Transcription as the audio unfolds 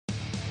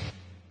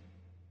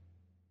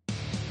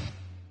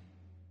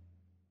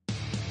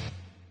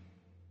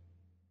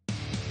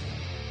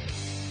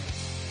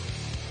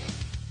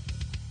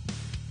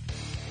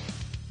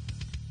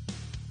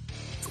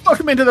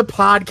Welcome into the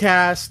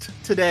podcast.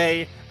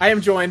 Today, I am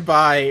joined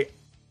by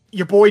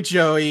your boy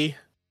Joey,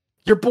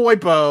 your boy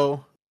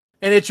Bo,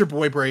 and it's your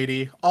boy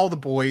Brady. All the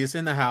boys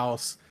in the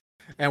house.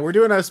 And we're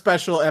doing a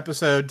special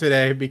episode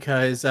today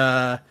because,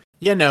 some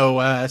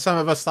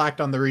of us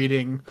slacked on the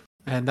reading,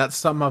 and that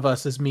some of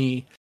us is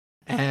me.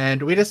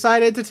 And we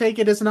decided to take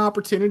it as an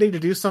opportunity to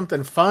do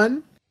something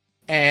fun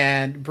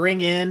and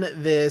bring in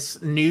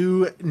this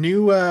new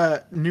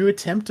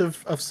attempt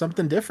of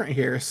something different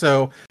here.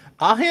 So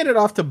I'll hand it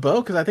off to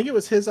Bo because I think it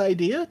was his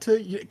idea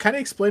to kind of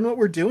explain what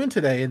we're doing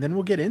today, and then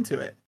we'll get into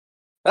it.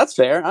 That's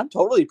fair. I'm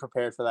totally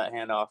prepared for that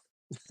handoff.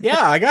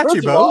 Yeah, I got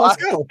you, Bo.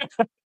 Let's go.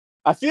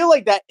 I feel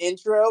like that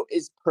intro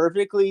is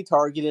perfectly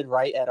targeted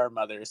right at our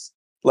mothers.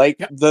 Like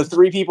the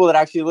three people that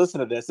actually listen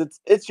to this.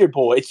 It's your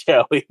boy,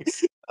 Joey.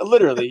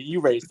 Literally,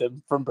 you raised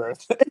him from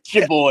birth. It's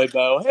your boy,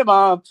 Bo. Hey,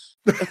 Mom.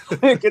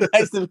 Good,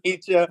 nice to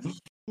meet you,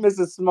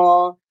 Mrs.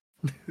 Small.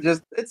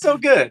 It's so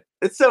good.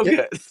 It's so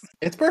good.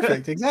 It's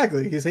perfect.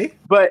 Exactly. You see?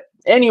 But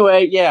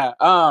anyway, yeah.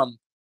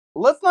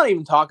 Let's not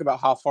even talk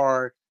about how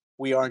far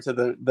we are into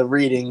the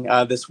reading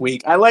this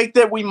week. I like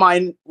that we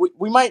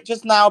might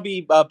just now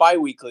be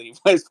bi-weekly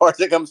as far as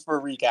it comes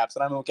for recaps,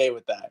 and I'm okay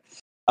with that.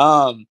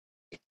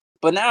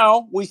 But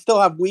now we still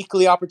have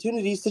weekly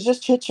opportunities to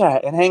just chit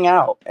chat and hang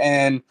out.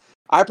 And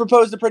I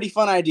proposed a pretty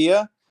fun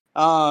idea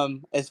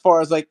as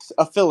far as like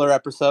a filler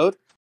episode.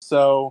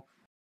 So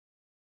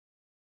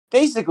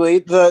basically,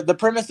 the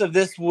premise of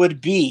this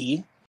would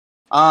be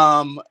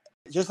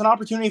just an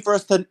opportunity for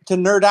us to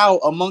nerd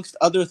out amongst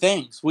other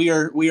things. We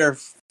are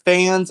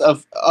fans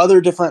of other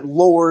different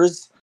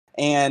lores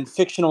and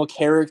fictional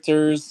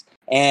characters,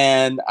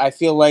 and I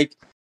feel like,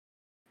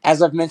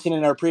 as I've mentioned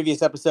in our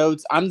previous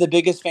episodes, I'm the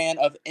biggest fan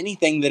of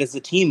anything that is a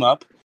team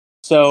up.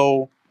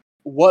 So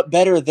what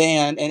better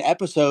than an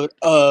episode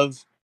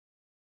of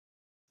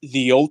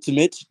the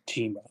ultimate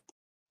team up?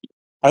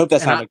 I hope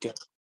that sounded good.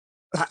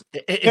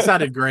 It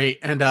sounded great,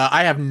 and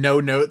I have no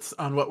notes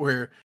on what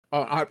we're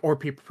or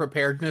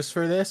preparedness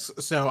for this.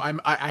 So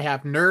I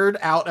have nerd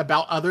out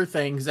about other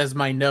things as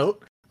my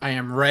note. I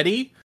am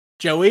ready.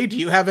 Joey, do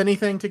you have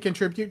anything to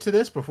contribute to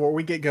this before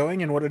we get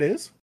going and what it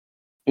is?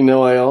 You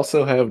know, I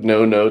also have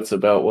no notes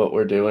about what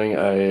we're doing.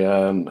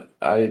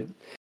 I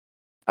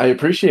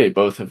appreciate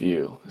both of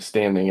you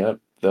standing up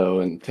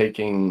though and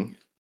taking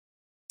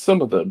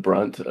some of the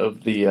brunt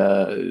of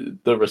the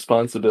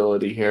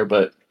responsibility here,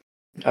 but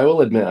I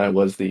will admit I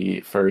was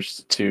the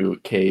first to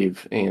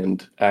cave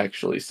and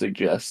actually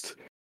suggest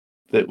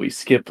that we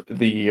skip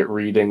the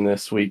reading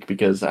this week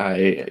because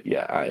I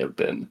have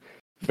been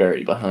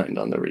very behind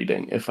on the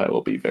reading, if I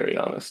will be very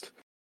honest.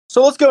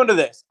 So let's go into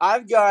this.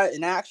 I've got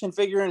an action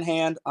figure in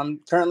hand.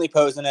 I'm currently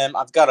posing him.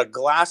 I've got a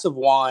glass of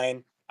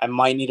wine. I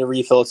might need a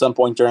refill at some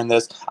point during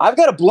this. I've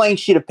got a blank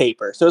sheet of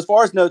paper. So as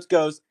far as notes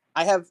goes,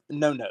 I have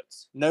no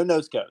notes. No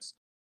notes goes.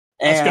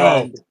 Let's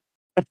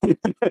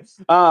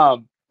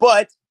go.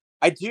 But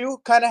I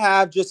do kind of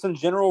have just some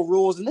general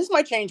rules, and this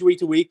might change week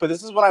to week, but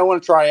this is what I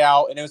want to try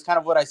out, and it was kind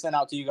of what I sent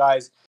out to you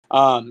guys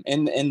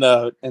in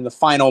the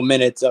final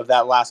minutes of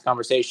that last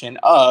conversation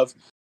of,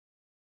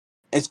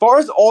 as far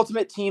as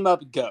Ultimate Team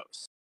Up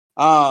goes,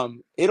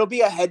 it'll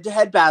be a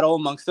head-to-head battle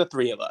amongst the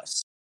three of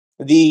us.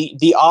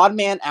 The odd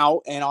man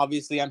out, and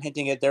obviously I'm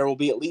hinting at there will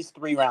be at least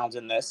 3 rounds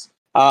in this.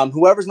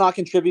 Whoever's not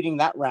contributing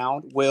that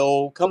round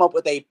will come up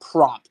with a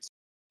prompt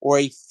or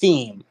a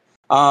theme.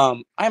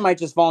 I might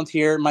just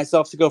volunteer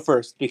myself to go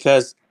first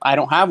because I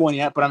don't have one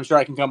yet, but I'm sure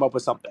I can come up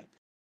with something.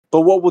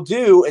 But what we'll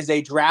do is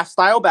a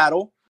draft-style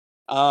battle.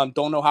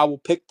 Don't know how we'll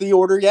pick the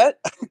order yet.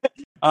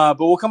 But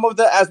we'll come up with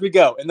that as we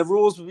go, and the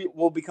rules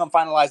will become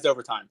finalized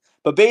over time.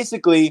 But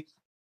basically,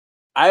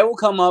 I will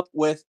come up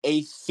with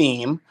a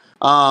theme,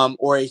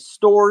 or a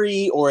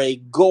story, or a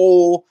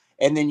goal,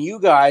 and then you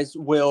guys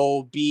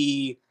will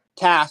be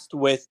tasked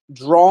with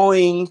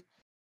drawing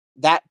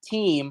that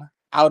team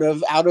out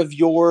of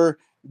your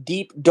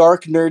deep,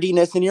 dark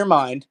nerdiness in your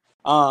mind,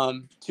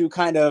 to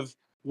kind of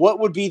what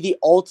would be the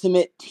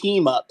ultimate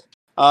team up.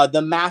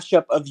 The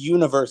mashup of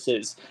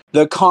universes,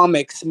 the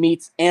comics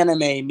meets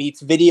anime,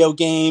 meets video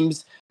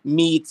games,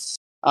 meets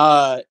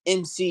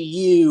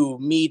MCU,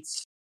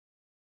 meets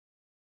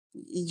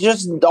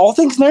just all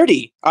things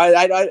nerdy.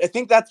 I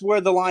think that's where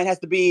the line has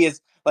to be,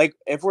 is like,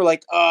 if we're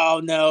like,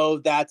 oh no,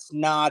 that's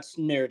not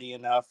nerdy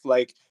enough,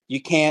 like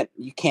you can't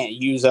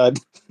use an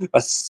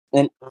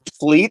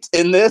athlete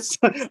in this.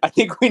 I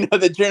think we know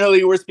that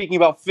generally we're speaking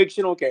about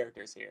fictional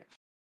characters here.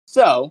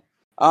 So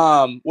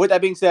with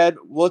that being said,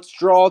 let's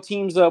draw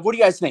teams of, what do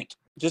you guys think?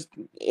 Just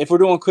if we're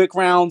doing quick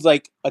rounds,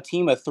 like a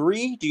team of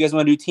 3, do you guys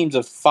want to do teams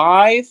of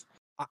 5?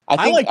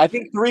 I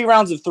think 3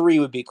 rounds of 3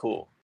 would be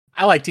cool.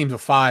 I like teams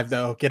of 5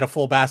 though. Get a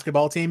full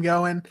basketball team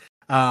going.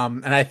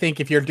 And I think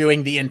if you're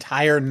doing the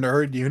entire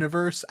nerd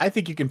universe, I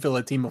think you can fill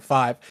a team of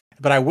 5.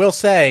 But I will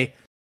say,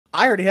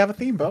 I already have a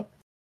theme, Bo.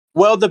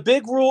 Well, the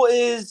big rule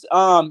is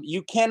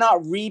you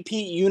cannot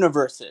repeat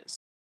universes.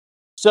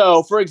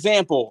 So, for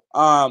example,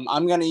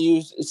 I'm going to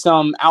use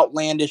some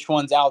outlandish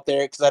ones out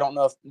there because I don't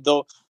know if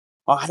they'll...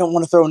 I don't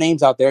want to throw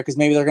names out there because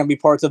maybe they're going to be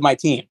parts of my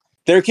team.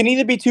 There can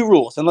either be two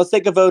rules, and let's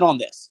take a vote on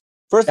this.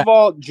 First of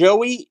all,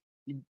 Joey,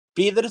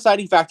 be the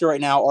deciding factor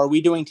right now. Are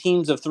we doing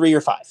teams of 3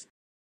 or 5?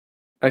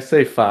 I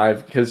say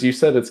 5 because you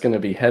said it's going to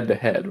be head to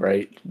head,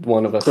 right?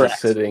 One of us is Correct.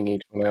 sitting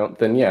each one out.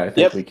 Then yeah, I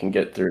think we can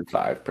get through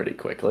 5 pretty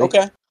quickly.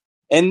 Okay.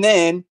 And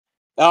then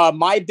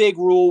my big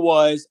rule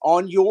was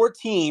on your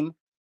team,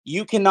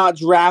 you cannot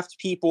draft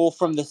people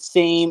from the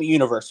same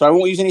universe. So I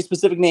won't use any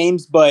specific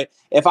names, but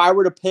if I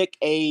were to pick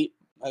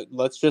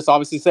let's just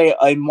obviously say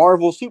a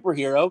Marvel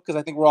superhero, because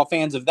I think we're all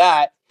fans of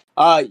that,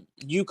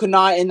 you could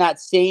not in that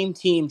same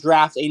team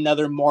draft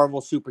another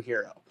Marvel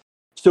superhero.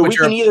 So we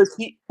can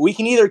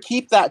either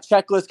keep that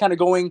checklist kind of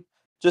going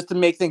just to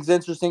make things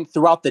interesting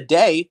throughout the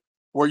day,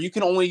 where you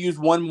can only use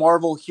one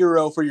Marvel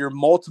hero for your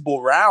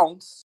multiple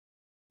rounds,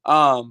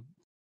 or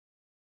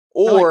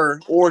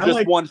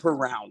just one per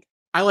round.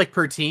 I like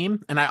per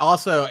team, and I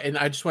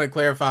just want to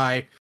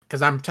clarify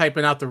because I'm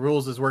typing out the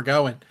rules as we're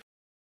going.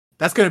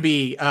 That's going to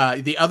be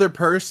the other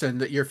person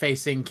that you're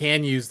facing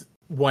can use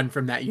one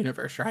from that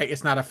universe, right?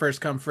 It's not a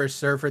first come first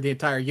serve for the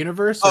entire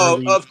universe.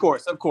 Of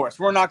course.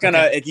 We're not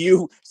gonna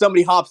if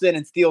somebody hops in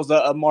and steals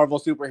a Marvel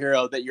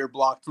superhero that you're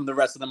blocked from the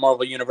rest of the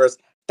Marvel universe,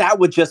 that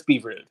would just be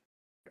rude.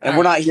 And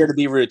we're not here to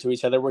be rude to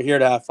each other. We're here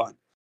to have fun.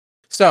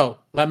 So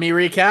let me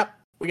recap.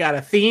 We got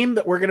a theme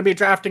that we're going to be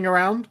drafting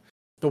around.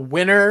 The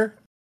winner,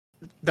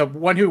 the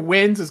one who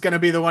wins, is going to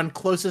be the one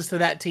closest to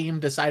that team,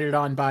 decided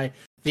on by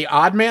the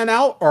odd man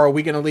out. Or are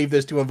we going to leave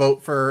this to a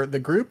vote for the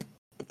group,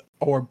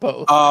 or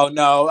both? Oh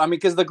no, I mean,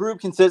 because the group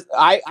consists.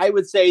 I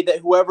would say that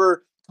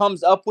whoever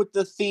comes up with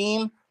the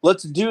theme,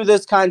 let's do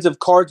this kinds of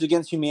Cards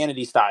Against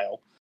Humanity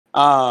style.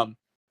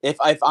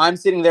 If I'm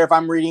sitting there, if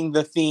I'm reading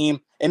the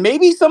theme, and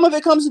maybe some of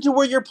it comes into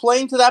where you're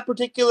playing to that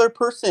particular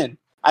person.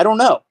 I don't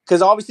know,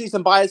 because obviously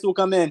some bias will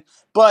come in.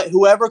 But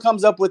whoever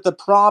comes up with the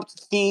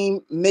prompt,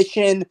 theme,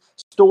 mission,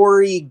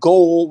 story,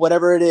 goal,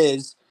 whatever it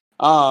is,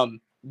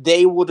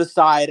 they will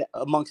decide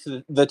amongst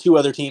the two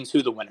other teams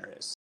who the winner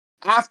is.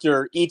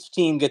 After each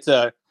team gets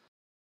a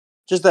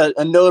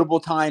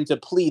notable time to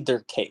plead their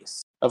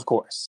case, of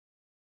course.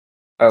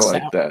 I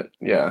like that.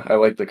 Yeah, I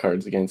like the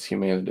Cards Against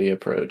Humanity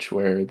approach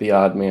where the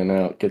odd man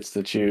out gets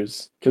to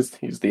choose because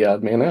he's the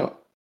odd man out.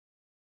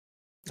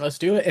 Let's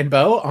do it. And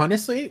Bo,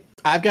 honestly,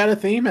 I've got a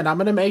theme and I'm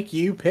going to make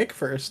you pick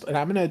first. And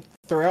I'm going to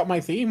throw out my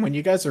theme when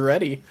you guys are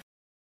ready.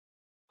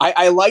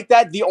 I like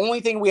that. The only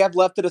thing we have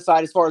left to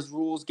decide as far as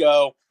rules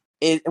go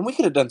is, and we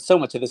could have done so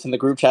much of this in the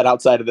group chat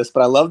outside of this,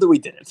 but I love that we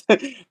did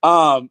it.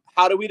 How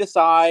do we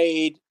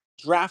decide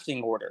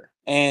drafting order?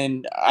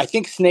 And I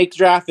think snake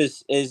draft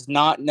is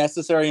not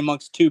necessary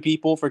amongst 2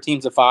 people for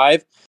teams of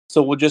 5.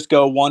 So we'll just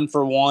go 1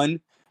 for 1.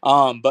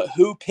 But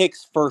who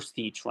picks first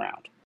each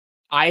round?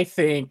 I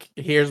think,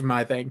 here's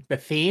my thing. The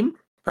theme,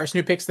 person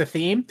who picks the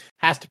theme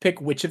has to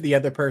pick which of the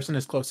other person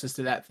is closest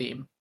to that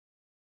theme.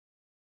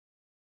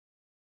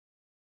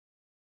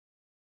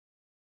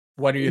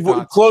 What are your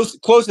thoughts?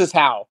 Closest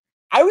how?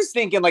 I was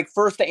thinking like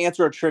first to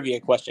answer a trivia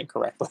question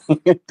correctly.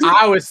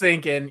 I was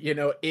thinking,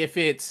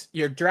 if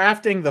you're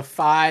drafting the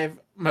 5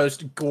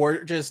 most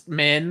gorgeous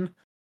men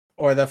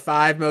or the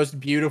 5 most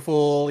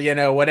beautiful,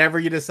 whatever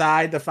you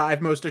decide, the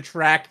 5 most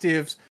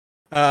attractive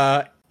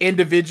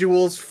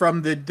individuals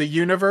from the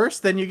universe,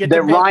 then you get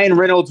that Ryan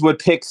Reynolds would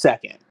pick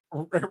second.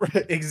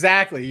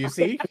 Exactly. You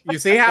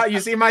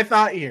see my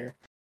thought here.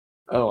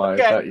 Oh, I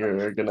thought you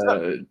were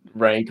gonna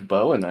rank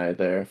Bo and I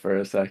there for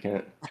a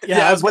second.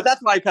 Yeah, but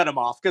that's why I cut him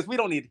off because we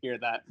don't need to hear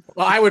that.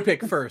 Well, I would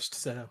pick first,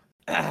 so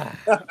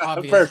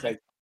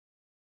perfect.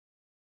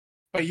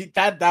 But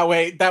that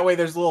way,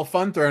 there's a little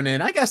fun thrown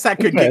in. I guess that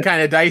could get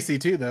kind of dicey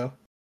too, though.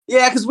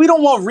 Yeah, because we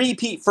don't want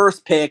repeat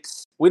first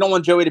picks. We don't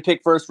want Joey to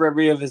pick first for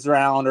every of his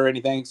round or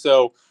anything.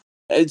 So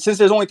since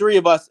there's only 3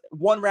 of us,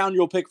 1 round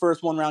you'll pick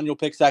first, 1 round you'll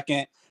pick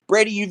second.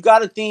 Brady, you've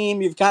got a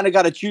theme. You've kind of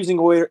got a choosing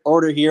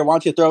order here. Why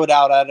don't you throw it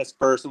out at us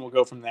first, and we'll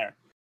go from there.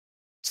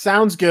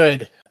 Sounds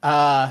good.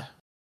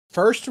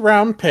 First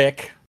round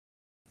pick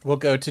will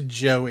go to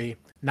Joey.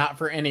 Not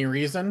for any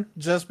reason,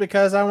 just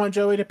because I want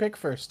Joey to pick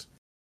first.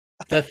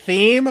 The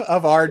theme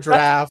of our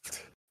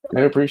draft...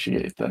 I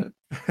appreciate that.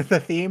 The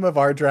theme of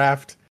our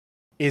draft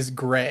is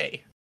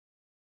gray.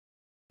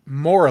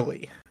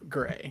 Morally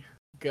gray.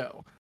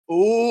 Go.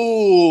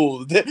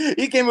 Ooh,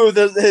 he came up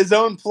with his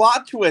own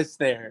plot twist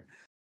there.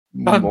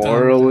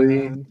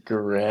 Morally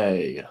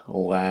gray.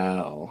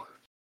 Wow.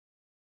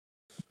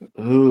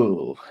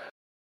 Ooh.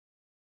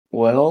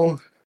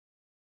 Well,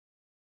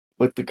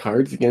 with the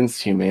Cards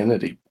Against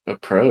Humanity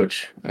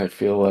approach, I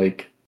feel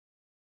like,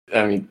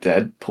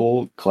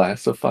 Deadpool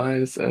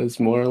classifies as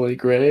morally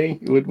gray.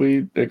 Would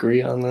we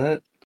agree on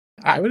that?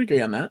 I would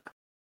agree on that.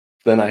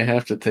 Then I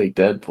have to take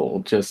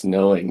Deadpool, just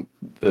knowing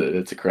that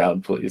it's a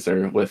crowd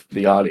pleaser with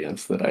the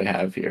audience that I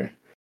have here.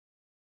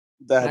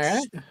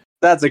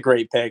 That's a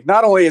great pick.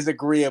 Not only is it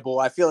agreeable,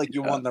 I feel like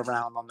you won the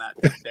round on that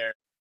pick there.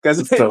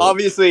 Because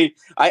obviously,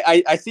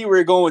 I see where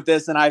you're going with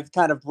this, and I've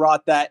kind of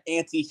brought that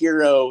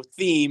anti-hero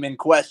theme in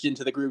question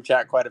to the group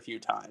chat quite a few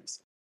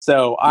times.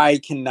 So I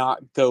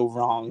cannot go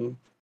wrong.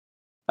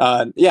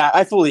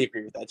 I fully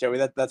agree with that, Joey.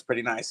 That's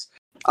pretty nice.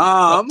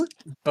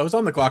 Bo's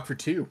on the clock for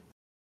 2.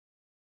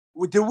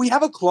 Do we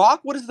have a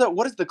clock? What is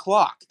the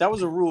clock? That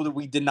was a rule that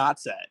we did not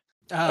set.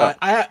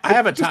 I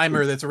have a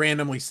timer that's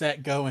randomly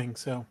set going,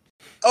 so.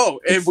 Oh,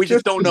 and we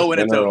just don't know when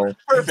it's over.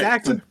 Perfect.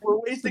 Exactly. We're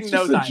wasting It's no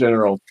just a time.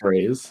 general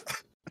phrase.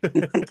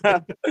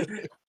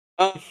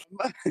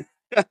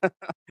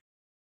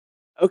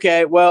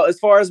 Okay, well, as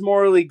far as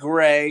morally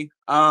gray,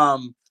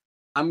 I'm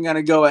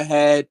gonna go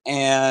ahead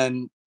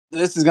and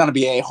this is gonna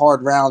be a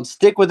hard round.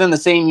 Stick within the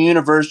same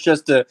universe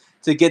just to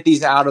get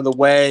these out of the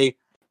way,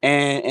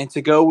 and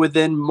to go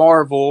within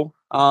Marvel.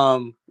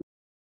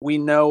 We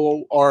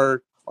know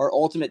our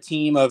ultimate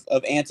team of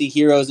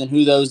anti-heroes and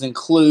who those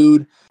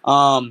include.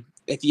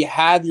 If you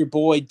have your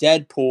boy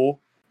Deadpool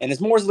and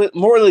it's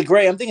morally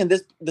gray, I'm thinking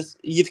this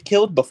you've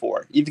killed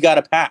before. You've got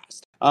a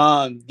past.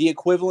 The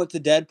equivalent to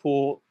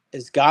Deadpool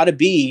has got to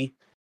be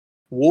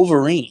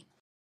Wolverine.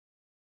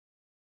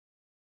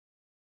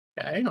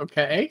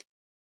 Okay.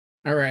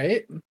 All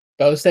right.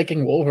 Bo's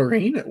taking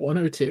Wolverine at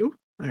 102.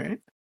 All right.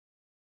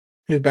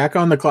 He's back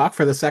on the clock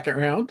for the second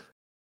round.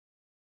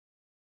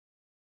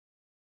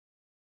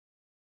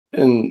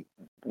 And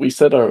we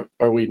said, are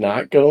we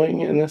not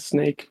going in a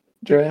snake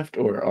draft,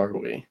 or are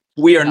we?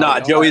 We are No,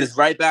 not. we Joey, are. it is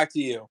right back to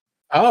you.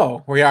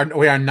 Oh, we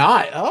are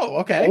not. Oh,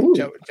 okay. Oh,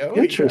 Joey.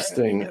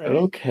 interesting. All right.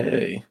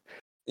 Okay.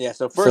 Yeah,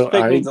 so first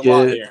pick I means a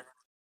lot get- here.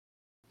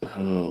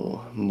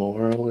 Oh,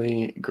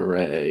 morally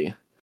gray.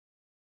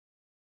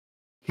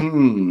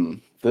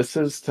 This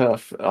is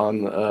tough.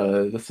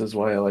 This is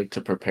why I like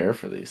to prepare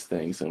for these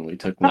things, and we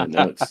took no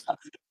notes.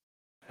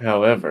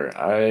 However,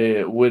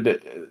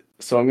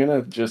 so I'm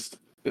gonna just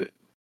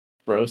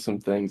throw some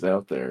things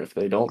out there. If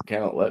they don't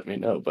count, let me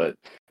know. But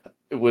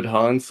would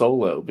Han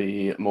Solo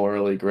be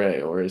morally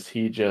gray, or is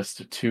he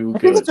just too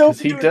good? Because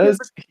he does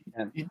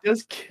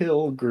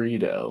kill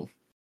Greedo.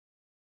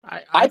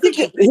 I think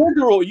here's the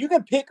rule: you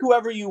can pick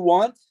whoever you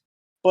want,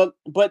 but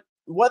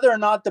whether or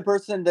not the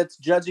person that's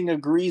judging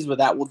agrees with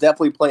that will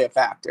definitely play a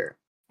factor.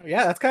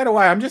 Yeah, that's kind of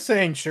why I'm just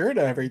saying sure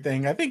to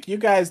everything. I think you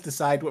guys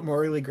decide what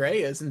morally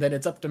gray is, and then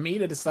it's up to me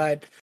to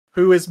decide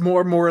who is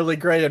more morally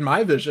gray in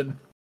my vision.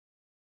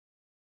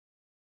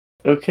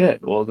 Okay,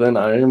 well then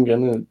I am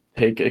gonna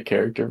take a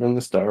character from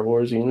the Star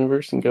Wars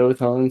universe and go with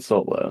Han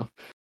Solo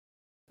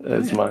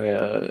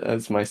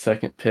as my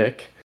second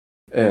pick.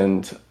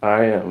 And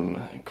I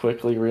am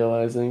quickly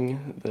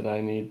realizing that I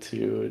need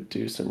to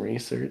do some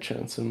research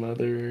on some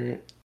other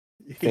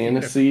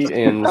fantasy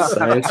and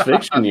science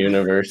fiction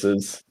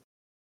universes.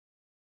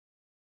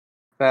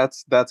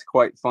 That's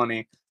quite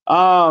funny.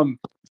 So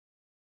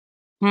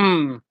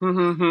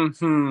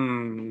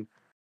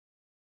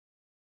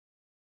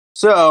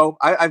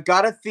I've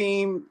got a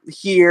theme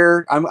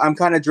here. I'm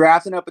kind of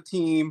drafting up a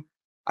team.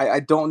 I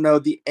don't know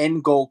the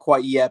end goal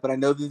quite yet, but I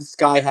know that this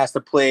guy has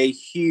to play a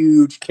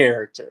huge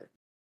character.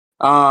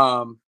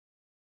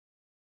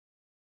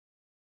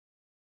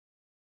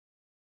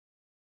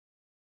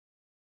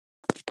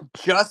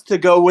 Just to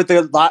go with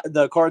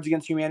the Cards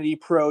Against Humanity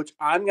approach,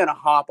 I'm gonna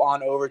hop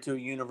on over to a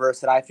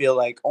universe that I feel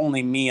like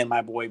only me and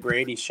my boy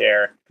Brady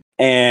share,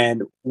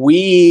 and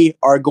we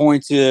are going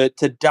to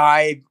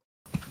dive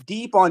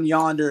deep on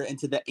yonder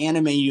into the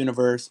anime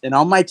universe. And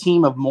on my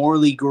team of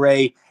morally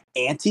gray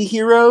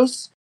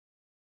anti-heroes,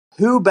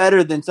 who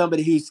better than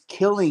somebody who's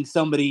killing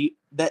somebody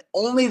that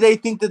only they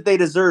think that they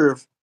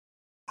deserve?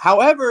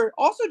 However,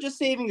 also just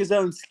saving his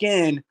own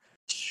skin,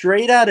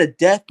 straight out of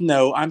Death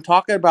Note. I'm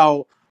talking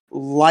about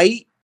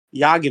Light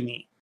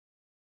Yagami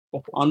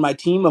on my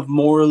team of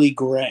morally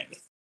gray.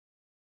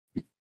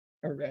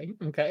 All right.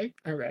 Okay.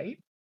 All right.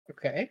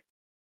 Okay.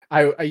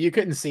 You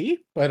couldn't see,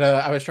 but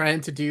I was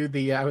trying to do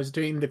I was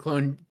doing the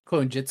clone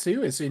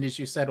jitsu as soon as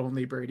you said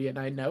only Brady and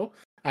I knew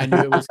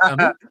it was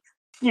coming.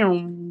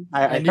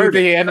 I knew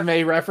the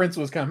anime reference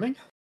was coming.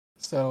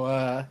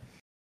 So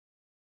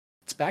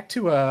it's back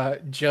to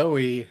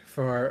Joey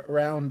for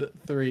round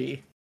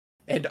 3.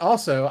 And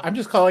also, I'm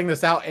just calling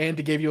this out and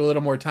to give you a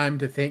little more time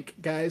to think,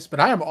 guys, but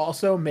I am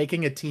also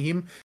making a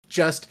team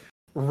just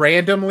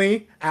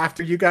randomly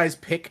after you guys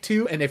pick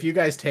 2, and if you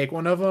guys take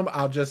one of them,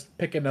 I'll just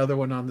pick another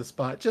one on the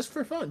spot just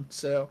for fun.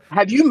 So,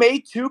 have you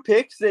made 2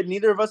 picks that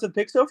neither of us have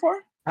picked so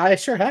far? I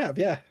sure have,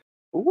 yeah.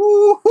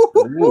 Ooh,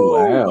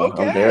 wow.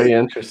 okay. I'm very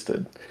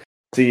interested.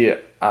 See,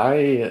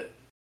 I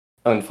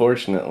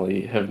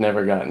unfortunately have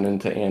never gotten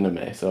into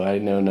anime, so I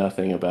know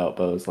nothing about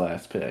Bo's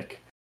last pick.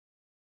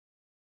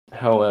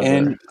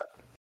 However,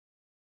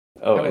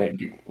 I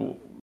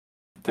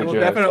will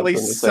definitely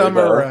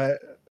summarize.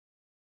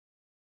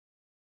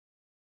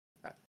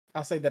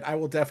 I'll say that I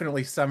will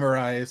definitely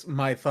summarize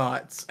my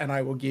thoughts, and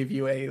I will give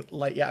you a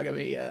Light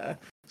Yagami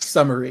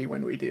summary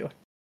when we do.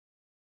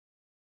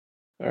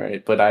 All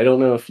right, but I don't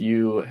know if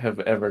you have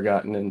ever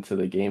gotten into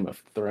the Game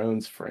of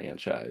Thrones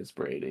franchise,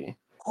 Brady.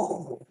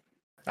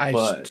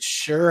 I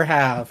sure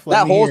have.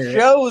 That whole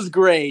show's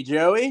gray,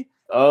 Joey.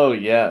 Oh,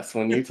 yes.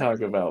 When you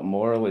talk about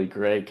morally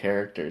gray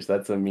characters,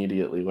 that's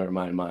immediately where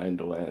my mind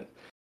went.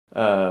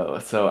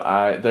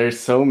 There's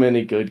so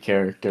many good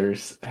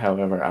characters.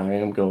 However, I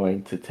am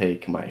going to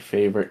take my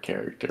favorite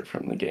character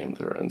from the Game of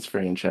Thrones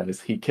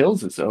franchise. He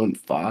kills his own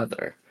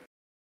father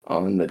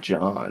on the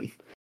John,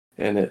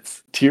 and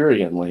it's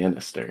Tyrion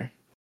Lannister,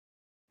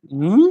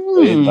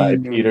 played by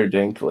Mm. Peter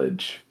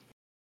Dinklage,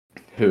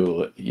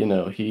 who,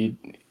 he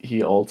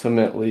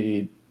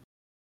ultimately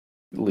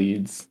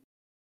leads.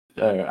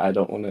 I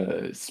don't want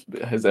to.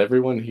 Has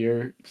everyone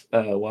here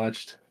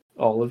watched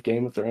all of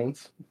Game of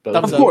Thrones? Both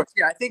Thumbs Of of you? up. course,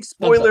 yeah. I think Thumbs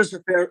up. spoilers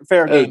are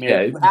fair game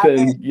here. If Okay, you haven't,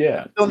 then you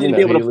yeah, still need to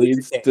be able he to plead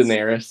leads your case.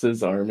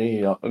 Daenerys's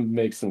army. He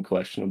makes some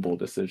questionable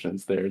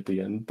decisions there at the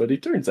end, but he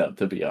turns out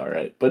to be all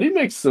right. But he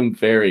makes some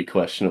very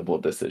questionable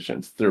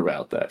decisions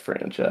throughout that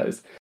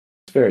franchise.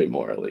 It's very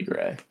morally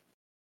gray.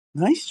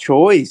 Nice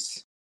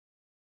choice.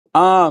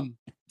 Bo's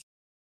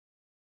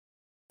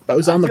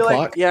I on the feel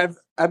like clock.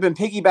 I've been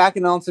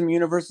piggybacking on some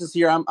universes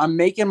here. I'm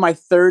making my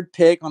third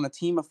pick on a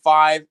team of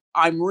 5.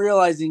 I'm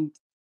realizing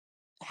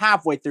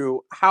halfway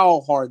through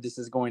how hard this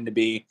is going to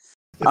be.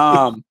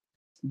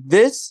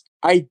 This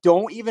I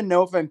don't even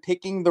know if I'm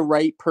picking the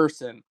right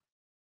person,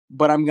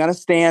 but I'm gonna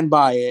stand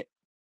by it.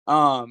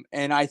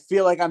 And I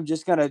feel like I'm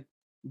just gonna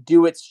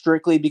do it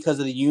strictly because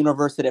of the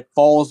universe that it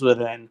falls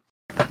within.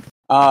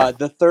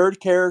 The third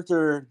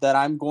character that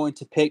I'm going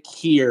to pick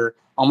here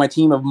on my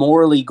team of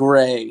morally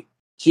gray.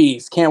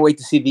 Geez, can't wait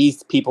to see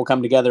these people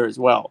come together as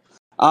well.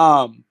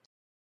 Mr.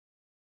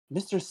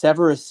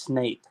 Severus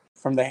Snape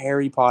from the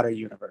Harry Potter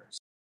universe.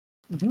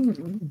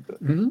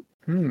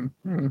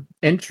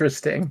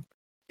 Interesting.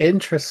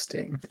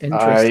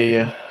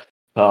 I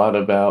thought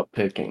about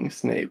picking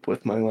Snape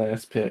with my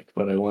last pick,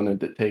 but I wanted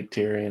to take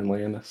Tyrion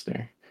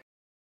Lannister.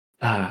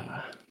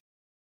 Ah,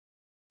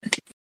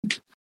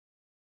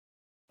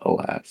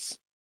 alas.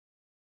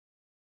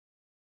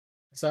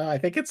 So I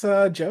think it's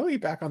Joey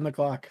back on the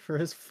clock for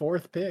his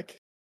fourth pick.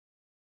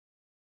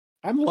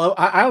 I'm low.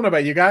 I don't know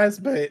about you guys,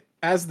 but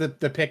as the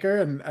picker,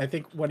 and I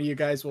think one of you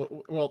guys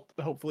will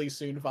hopefully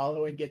soon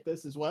follow and get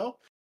this as well.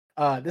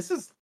 This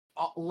is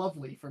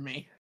lovely for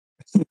me.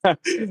 I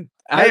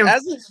am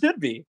As it should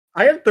be.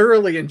 I am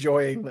thoroughly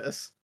enjoying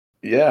this.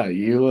 Yeah,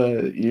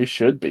 you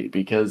should be,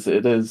 because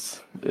it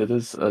is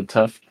a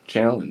tough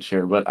challenge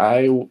here. But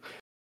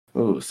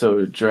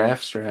so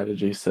draft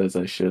strategy says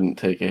I shouldn't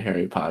take a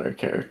Harry Potter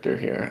character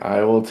here.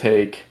 I will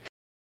take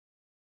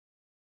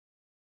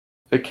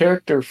a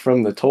character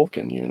from the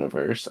Tolkien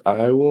universe.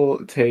 I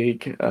will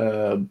take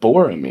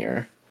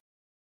Boromir,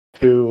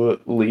 who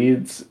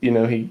leads.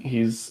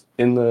 He's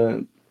in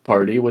the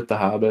party with the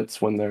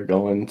hobbits when they're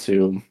going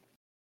to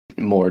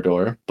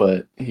Mordor,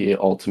 but he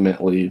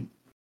ultimately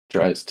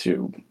tries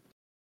to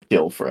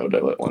kill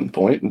Frodo at one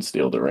point and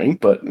steal the ring.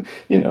 But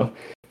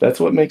that's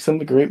what makes him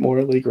a great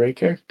morally gray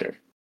character.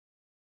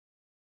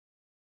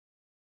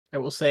 I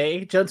will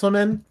say,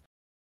 gentlemen,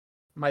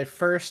 my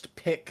first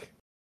pick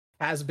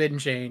has been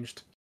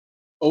changed.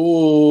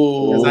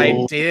 Because I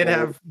Oh, did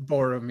have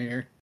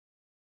Boromir.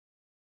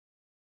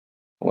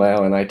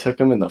 Wow, and I took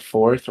him in the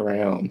 4th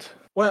round.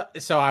 Well,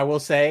 so I will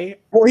say,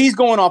 well, he's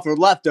going off of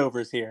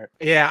leftovers here.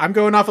 yeah, I'm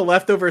going off of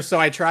leftovers, so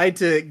I tried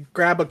to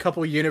grab a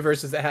couple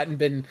universes that hadn't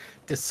been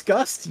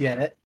discussed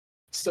yet,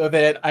 so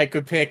that I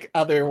could pick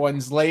other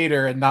ones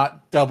later and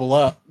not double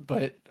up.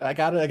 But I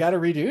gotta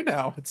redo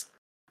now.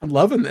 I'm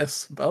loving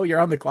this. Bo, you're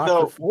on the clock for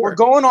So 4. we're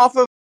going off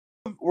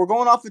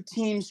of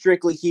teams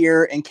strictly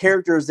here and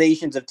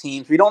characterizations of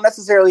teams. We don't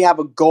necessarily have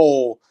a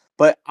goal,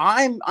 but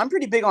I'm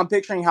pretty big on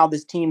picturing how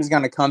this team is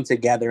going to come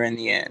together in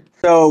the end.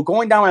 So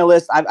going down my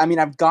list,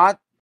 I've got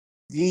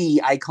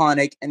the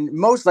iconic and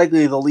most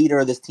likely the leader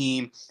of this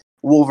team,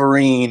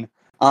 Wolverine,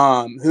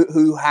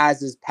 who has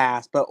his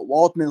past, but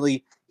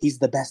ultimately he's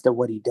the best at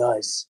what he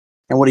does,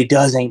 and what he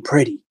does ain't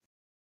pretty.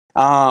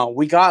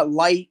 We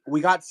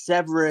got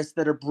Severus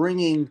that are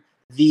bringing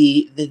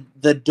the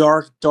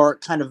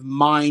dark kind of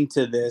mind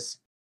to this.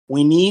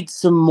 We need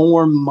some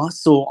more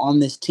muscle on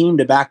this team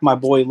to back my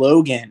boy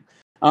Logan.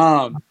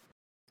 And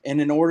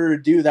in order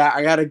to do that,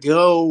 I gotta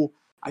go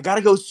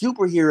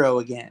superhero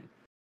again.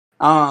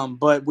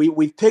 But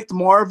we've picked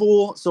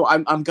Marvel, so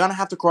I'm gonna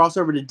have to cross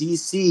over to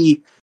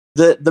DC.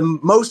 The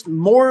most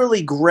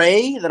morally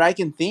gray that I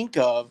can think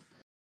of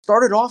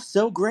started off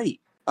so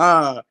great.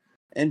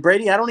 And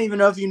Brady, I don't even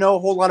know if you know a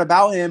whole lot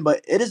about him,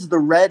 but it is the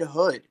Red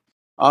Hood.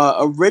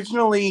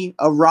 Originally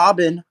a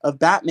Robin of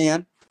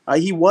Batman,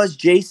 he was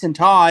Jason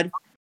Todd.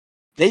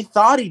 They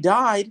thought he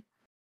died,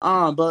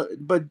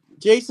 but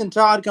Jason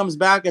Todd comes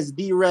back as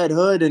the Red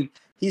Hood, and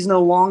he's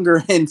no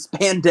longer in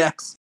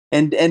spandex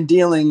and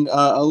dealing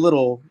a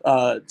little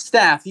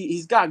staff.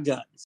 He's got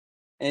guns,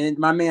 and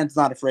my man's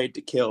not afraid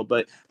to kill.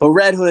 But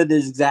Red Hood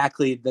is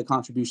exactly the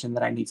contribution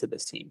that I need to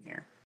this team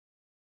here.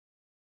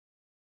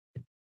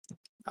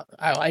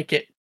 I like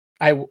it.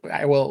 I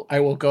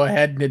will go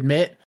ahead and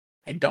admit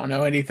I don't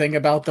know anything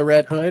about the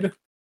Red Hood,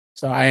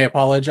 so I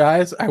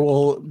apologize. I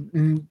will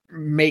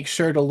make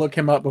sure to look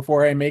him up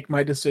before I make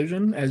my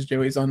decision, as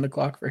Joey's on the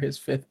clock for his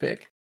 5th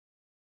pick.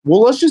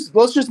 Well, let's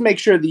just make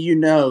sure that you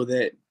know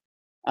that.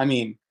 I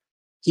mean,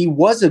 he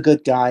was a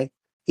good guy.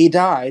 He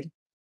died,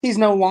 he's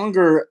no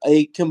longer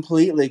a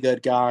completely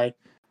good guy.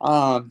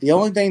 The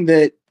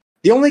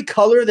only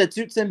color that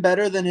suits him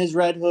better than his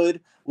Red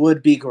Hood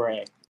would be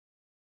gray.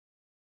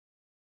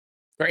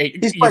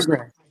 Great. He's quite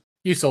gray.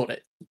 You sold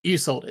it. You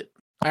sold it.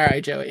 All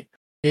right, Joey.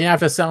 You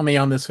have to sell me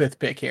on this 5th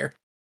pick here.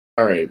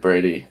 All right,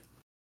 Brady.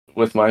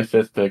 With my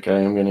 5th pick, I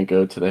am going to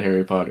go to the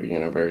Harry Potter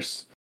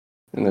universe.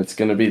 And it's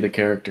going to be the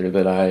character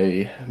that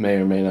I may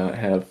or may not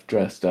have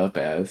dressed up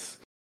as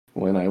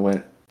when I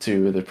went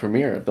to the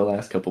premiere of the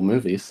last couple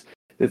movies.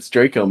 It's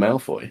Draco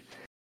Malfoy.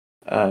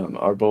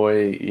 Our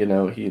boy,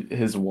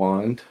 his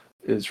wand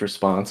is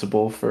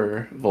responsible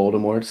for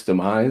Voldemort's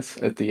demise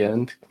at the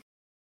end.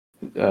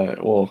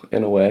 Well,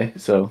 in a way.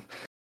 So,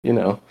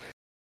 Draco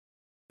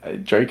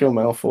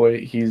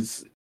Malfoy,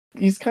 he's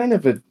kind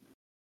of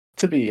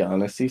to be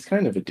honest, he's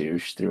kind of a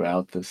douche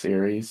throughout the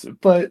series,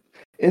 but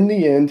in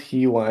the end,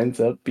 he winds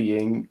up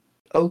being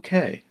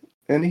okay,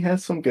 and he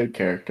has some good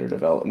character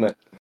development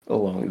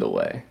along the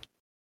way.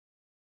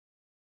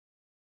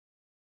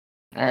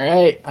 All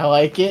right, I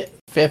like it.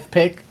 5th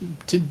pick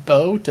to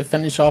Bo to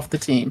finish off the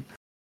team.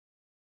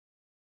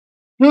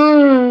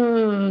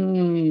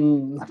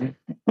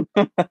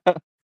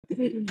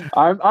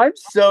 I'm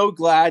so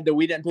glad that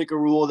we didn't pick a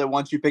rule that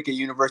once you pick a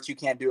universe, you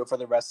can't do it for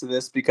the rest of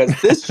this, because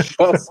this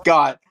just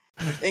got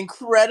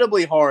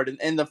incredibly hard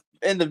in the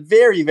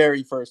very,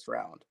 very first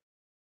round.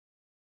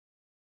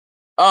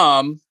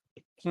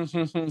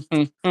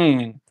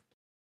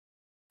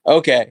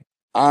 Okay,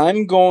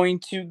 I'm going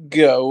to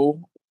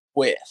go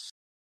with.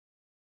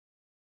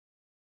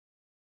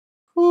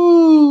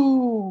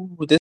 Ooh,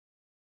 this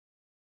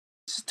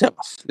is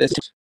tough.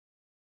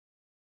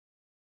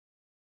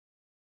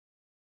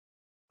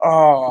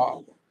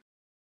 Oh.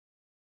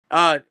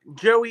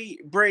 Joey,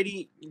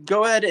 Brady,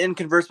 go ahead and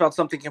converse about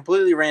something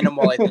completely random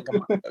while I think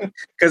about it,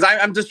 because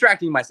I'm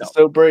distracting myself.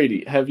 So,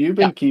 Brady, have you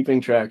been keeping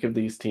track of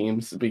these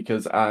teams?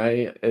 Because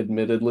I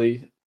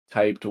admittedly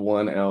typed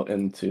one out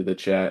into the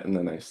chat and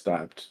then I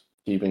stopped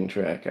keeping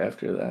track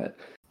after that.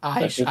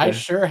 I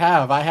sure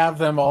have. I have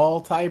them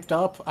all typed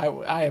up.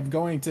 I am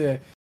going to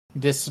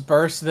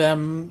disperse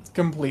them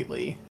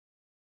completely.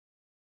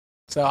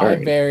 So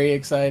I'm very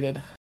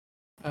excited.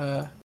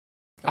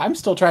 I'm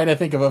still trying to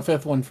think of a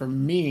 5th one for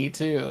me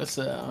too.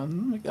 So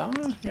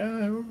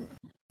we're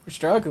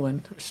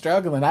struggling.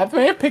 I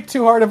may have picked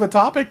too hard of a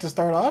topic to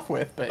start off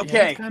with, but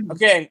okay.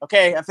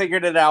 I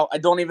figured it out. I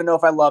don't even know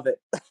if I love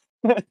it.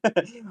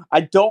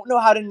 I don't know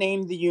how to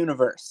name the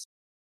universe.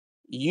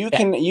 You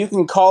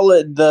can call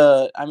it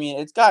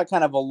it's got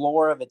kind of a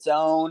lore of its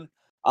own.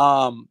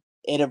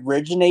 It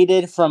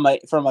originated from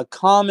a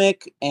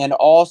comic and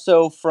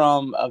also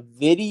from a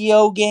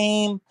video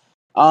game.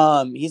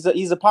 He's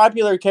a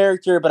popular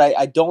character, but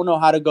I don't know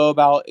how to go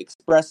about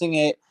expressing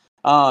it,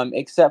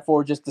 except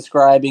for just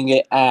describing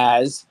it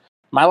as.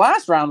 My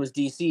last round was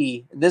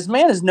DC. This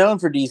man is known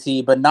for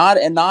DC, but not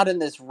in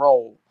this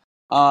role.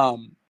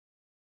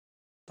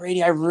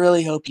 Brady, I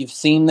really hope you've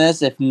seen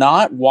this. If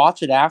not,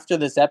 watch it after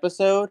this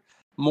episode.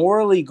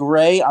 Morally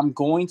gray, I'm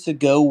going to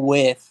go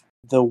with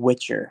The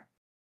Witcher.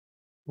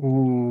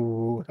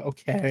 Ooh,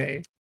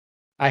 okay.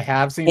 I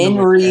have seen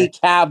Henry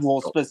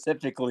Cavill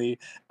specifically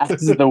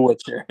as The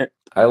Witcher.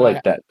 I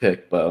like that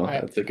pick, Bo.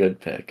 That's a good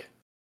pick.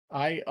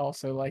 I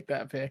also like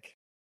that pick.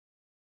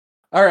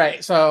 All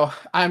right, so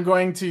I'm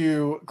going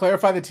to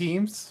clarify the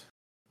teams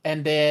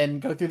and then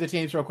go through the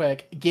teams real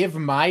quick. Give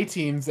my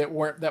teams that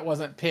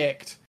wasn't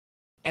picked,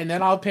 and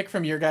then I'll pick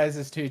from your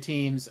guys' 2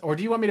 teams. Or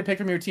do you want me to pick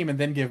from your team and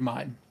then give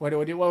mine? What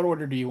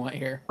order do you want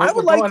here? I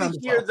would like to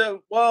hear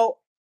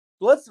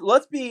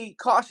let's be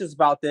cautious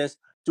about this.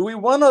 Do we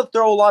want to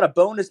throw a lot of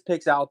bonus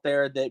picks out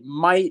there that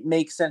might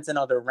make sense in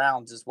other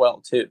rounds as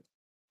well, too?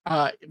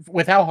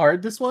 With how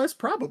hard this was,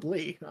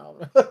 probably.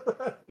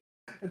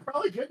 It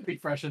probably could be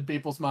fresh in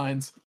people's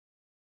minds.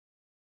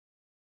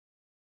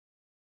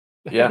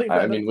 Yeah,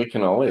 I mean, we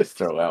can always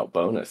throw out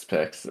bonus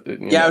picks. I was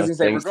going to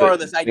say,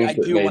 regardless, I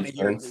do want to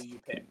hear who you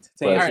picked.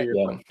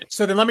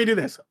 So then let me do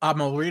this. I'm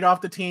going to read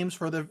off the teams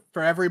for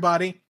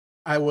everybody.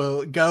 I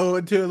will go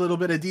into a little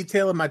bit of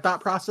detail in my thought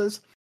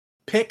process.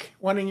 Pick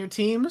one of your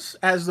teams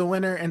as the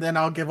winner, and then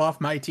I'll give off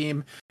my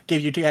team.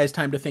 Give you guys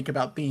time to think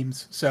about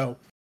themes. So,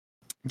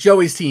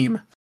 Joey's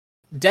team: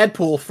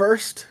 Deadpool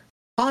first,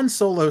 Han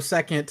Solo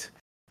second,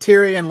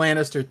 Tyrion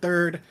Lannister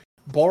third,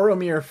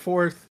 Boromir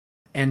fourth,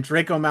 and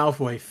Draco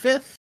Malfoy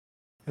fifth.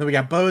 And then we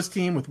got Bo's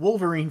team with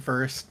Wolverine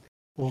first,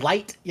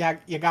 Light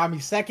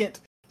Yagami second,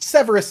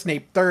 Severus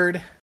Snape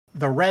third,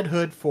 the Red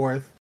Hood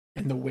fourth,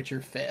 and the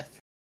Witcher fifth.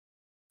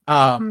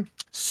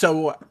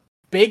 So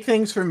big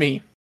things for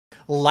me.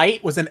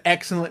 Light was an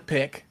excellent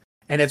pick,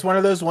 and it's one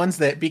of those ones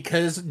that,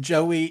 because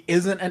Joey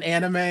isn't an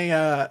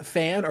anime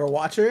fan or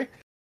watcher,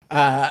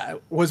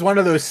 was one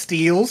of those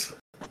steals,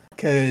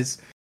 because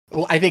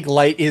I think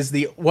Light is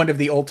one of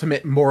the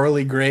ultimate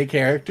morally gray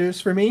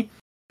characters for me.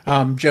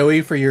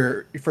 Joey, for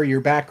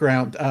your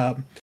background,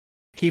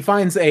 he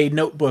finds a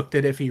notebook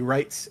that if he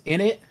writes in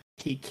it,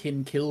 he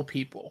can kill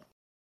people.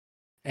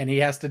 And he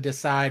has to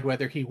decide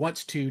whether he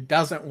wants to,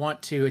 doesn't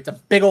want to. It's a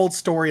big old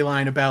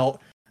storyline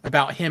about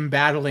about him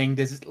battling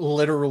this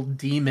literal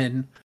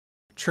demon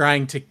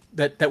trying to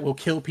that will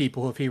kill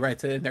people if he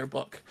writes it in their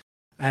book.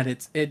 And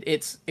it's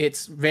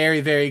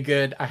very, very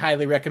good. I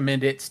highly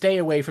recommend it. Stay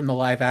away from the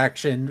live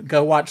action.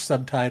 Go watch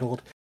subtitled.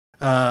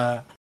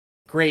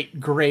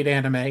 Great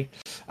anime.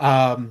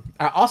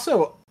 I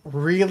also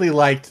really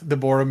liked the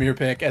Boromir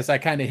pick, as I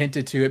kind of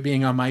hinted to it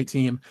being on my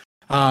team.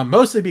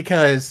 Mostly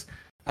because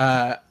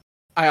I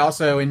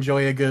also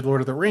enjoy a good Lord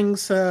of the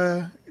Rings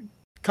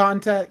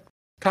content.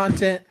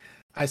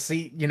 I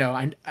see,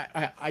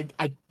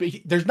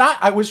 there's not.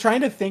 I was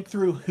trying to think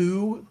through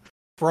who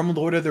from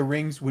Lord of the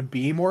Rings would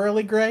be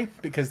morally gray,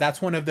 because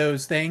that's one of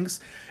those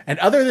things. And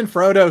other than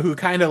Frodo, who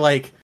kind of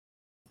like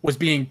was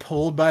being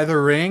pulled by the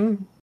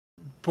ring,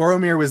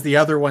 Boromir was the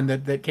other one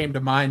that came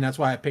to mind. That's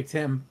why I picked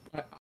him.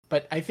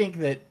 But I think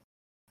that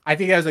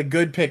was a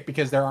good pick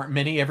because there aren't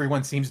many.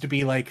 Everyone seems to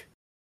be like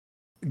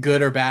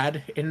good or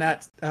bad in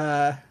that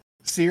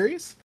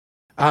series.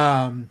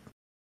 But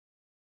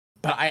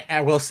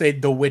I will say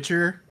The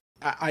Witcher,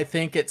 I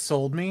think it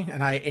sold me,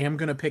 and I am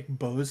going to pick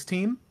Bo's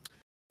team.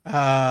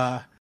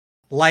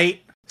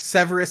 Light,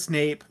 Severus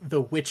Snape,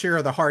 The Witcher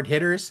are the hard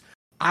hitters.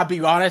 I'll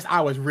be honest,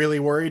 I was really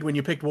worried when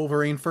you picked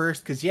Wolverine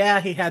first, because yeah,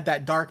 he had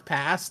that dark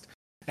past,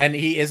 and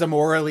he is a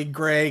morally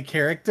gray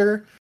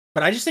character.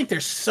 But I just think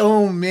there's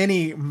so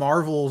many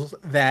Marvels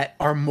that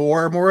are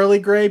more morally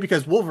gray,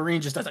 because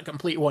Wolverine just does a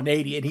complete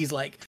 180, and he's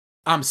like,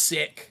 I'm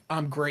sick,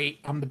 I'm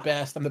great, I'm the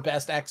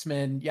best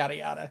X-Men, yada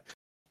yada.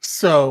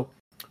 So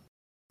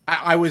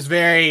I was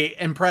very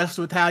impressed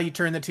with how you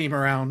turned the team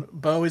around.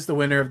 Bo is the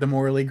winner of the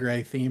morally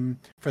gray theme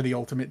for the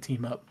ultimate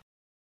team up.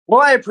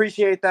 Well, I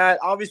appreciate that.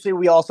 Obviously,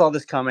 we all saw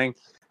this coming.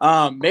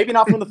 Maybe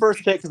not from the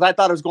first pick, because I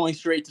thought it was going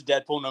straight to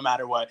Deadpool no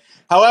matter what.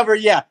 However,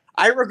 yeah,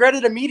 I regret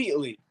it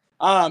immediately.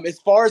 As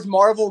far as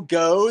Marvel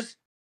goes,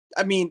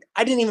 I mean,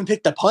 I didn't even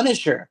pick the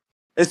Punisher.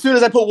 As soon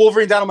as I put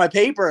Wolverine down on my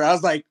paper, I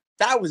was like,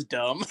 that was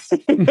dumb.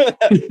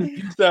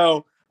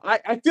 So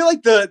I feel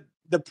like the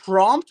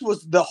prompt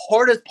was the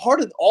hardest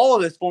part of all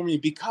of this for me,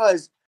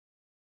 because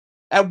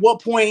at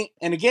what point,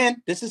 and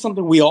again, this is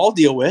something we all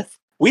deal with.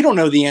 We don't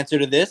know the answer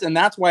to this, and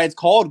that's why it's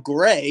called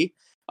gray.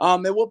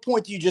 At what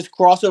point do you just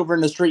cross over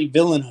into straight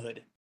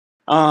villainhood?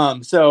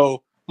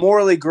 So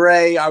morally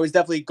gray, I was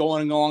definitely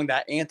going along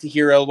that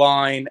anti-hero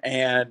line,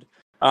 and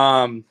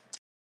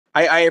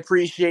I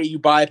appreciate you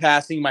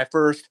bypassing my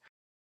first,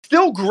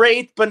 still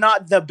great, but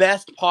not the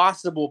best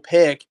possible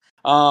pick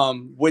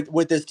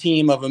with this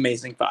team of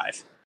Amazing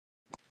Five.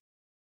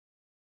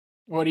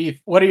 What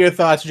are your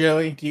thoughts,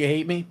 Joey? Do you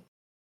hate me?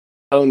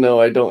 Oh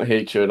no, I don't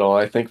hate you at all.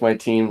 I think my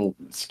team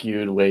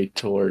skewed way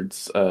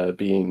towards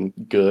being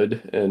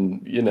good,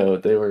 and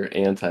they were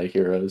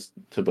anti-heroes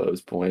to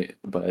Bo's point.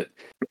 But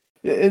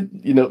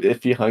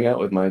if you hung out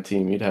with my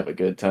team, you'd have a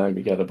good time.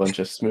 You got a bunch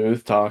of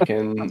smooth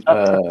talking,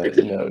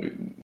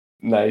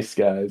 nice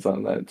guys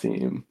on that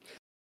team.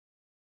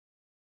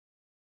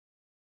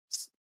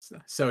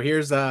 So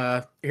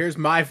here's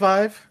my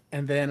five,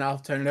 and then I'll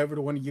turn it over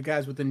to one of you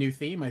guys with the new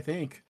theme, I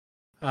think.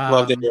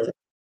 Love to hear it.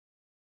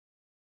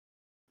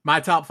 My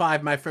top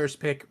five, my first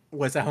pick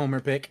was a Homer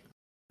pick.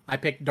 I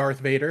picked Darth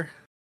Vader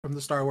from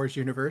the Star Wars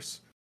universe.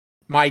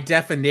 My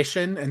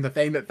definition, and the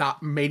thing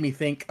that made me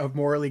think of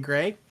morally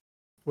gray,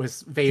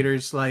 was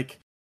Vader's like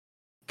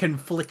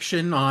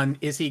confliction on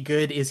is he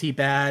good, is he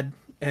bad,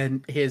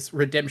 and his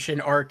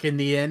redemption arc in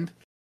the end.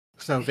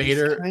 So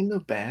Vader, kind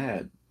of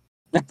bad.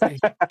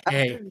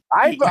 Hey,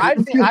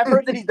 I've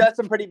heard that he does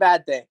some pretty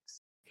bad things.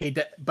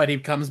 But he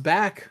comes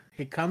back.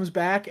 He comes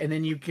back, and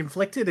then you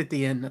conflicted at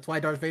the end. That's why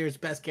Darth Vader's the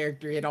best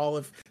character in all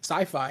of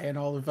sci-fi and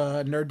all of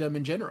nerddom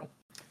in general.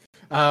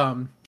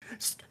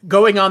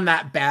 Going on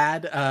that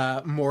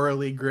bad,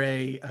 morally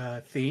gray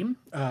theme,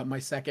 my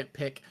second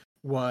pick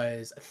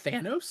was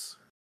Thanos.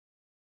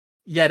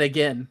 Yet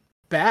again,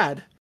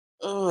 bad.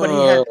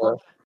 But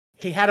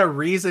he had a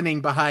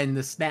reasoning behind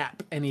the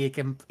snap, and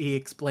he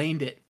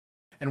explained it.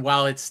 And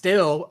while it's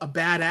still a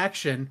bad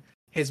action,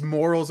 his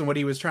morals and what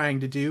he was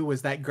trying to do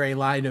was that gray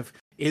line of,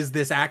 is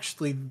this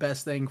actually the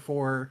best thing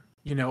for,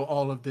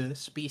 all of the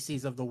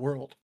species of the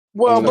world?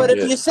 Well, but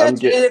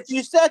if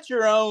you set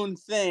your own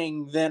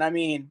thing, then I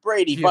mean,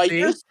 Brady, by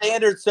your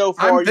standards so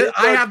far,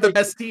 I have the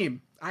best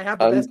team.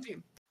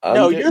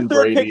 No, your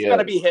third pick's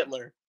gonna be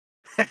Hitler.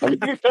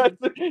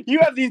 You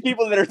have these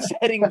people that are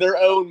setting their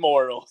own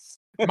morals.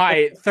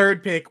 My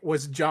third pick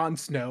was Jon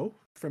Snow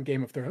from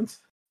Game of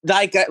Thrones.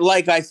 Like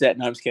I said,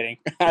 no, I'm just kidding.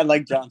 I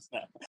like Jon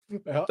Snow.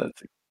 Well,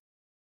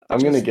 I'm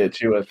gonna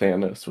get you a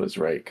Thanos was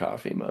right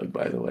coffee mug,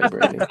 by the way,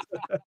 Brady.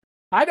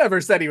 I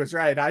never said he was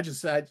right. I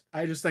just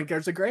think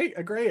there's a gray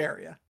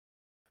area.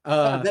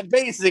 That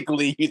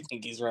basically you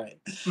think he's right.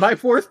 My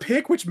fourth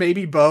pick, which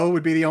maybe Bo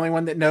would be the only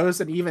one that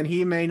knows, and even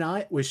he may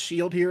not, was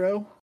Shield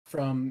Hero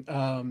from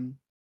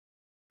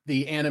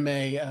the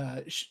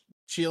anime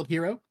Shield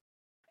Hero.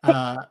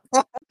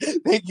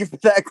 Thank you for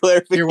that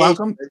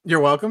clarification.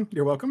 You're welcome.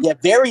 Yeah,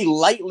 very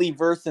lightly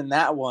versed in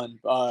that one.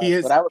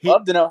 But I would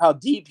love to know how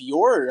deep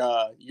your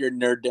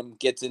nerddom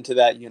gets into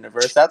that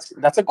universe.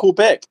 That's a cool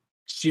pick.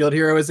 Shield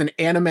Hero is an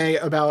anime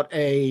about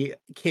a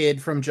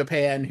kid from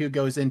Japan who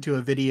goes into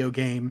a video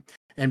game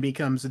and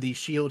becomes the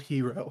Shield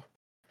Hero,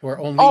 where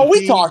Oh,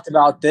 we talked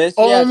about this.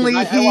 Yeah, because only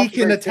I he watched a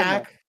can very similar.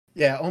 attack.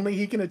 Yeah, only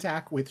he can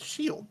attack with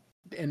shield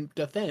and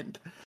defend.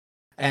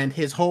 And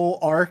his whole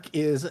arc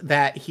is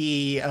that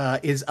he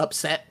is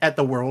upset at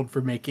the world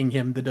for making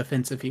him the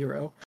defensive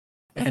hero,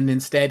 and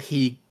instead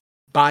he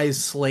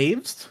buys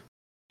slaves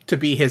to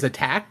be his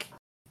attack,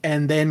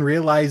 and then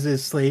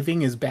realizes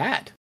slaving is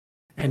bad,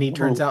 and he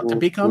turns out to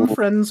become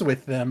friends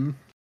with them,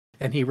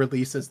 and he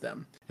releases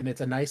them, and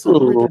it's a nice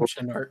little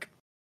redemption arc.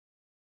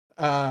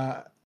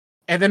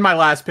 And then my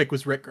last pick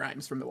was Rick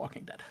Grimes from The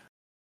Walking Dead.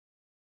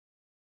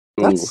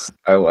 Ooh,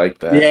 I like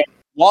that. Yeah,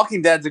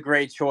 Walking Dead's a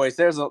great choice.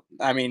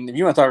 I mean, if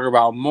you want to talk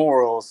about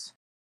morals,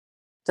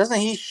 doesn't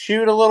he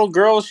shoot a little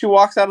girl as she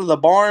walks out of the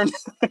barn,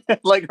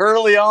 like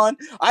early on?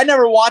 I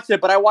never watched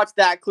it, but I watched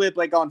that clip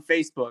like on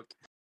Facebook.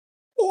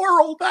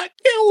 Coral, that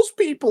kills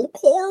people,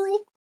 Coral.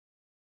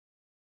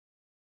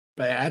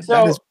 But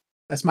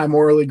that's my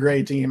morally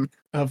gray team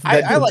of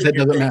that. I like that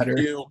your doesn't pick, matter.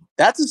 too.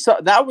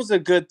 That was a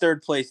good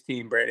third place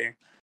team, Brady.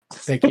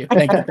 Thank you.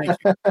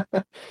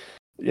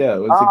 Yeah,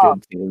 it was a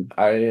good team.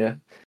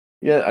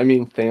 I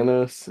mean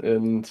Thanos,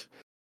 and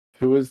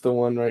who was the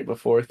one right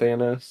before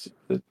Thanos?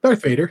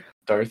 Darth Vader.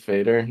 Darth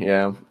Vader.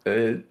 Yeah,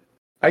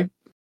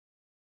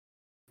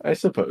 I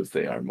suppose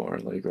they are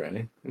morally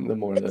gray. And the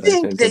more that I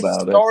think they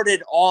about it,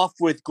 started off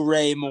with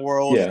gray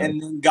morals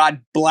and then got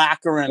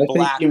blacker and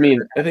blacker.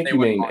 I think you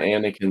mean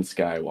Anakin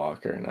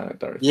Skywalker, not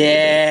Darth Vader.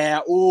 Yeah,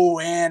 ooh,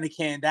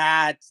 Anakin.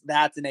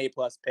 That's an A+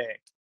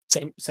 pick.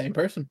 Same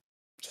person.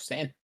 Just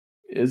saying.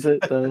 Is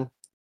it though?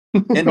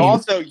 And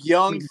also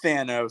young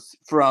Thanos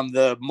from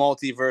the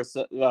multiverse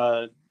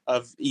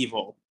of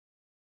evil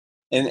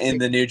in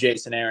the new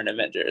Jason Aaron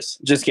Avengers.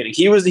 Just kidding.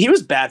 He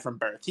was bad from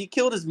birth. He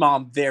killed his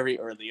mom very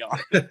early on.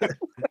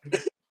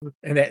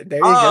 And there you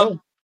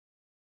go.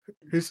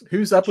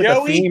 Who's up with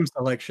the theme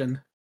selection?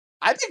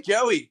 I think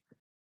Joey.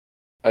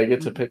 I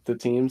get to pick the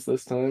teams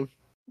this time.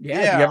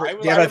 Yeah. I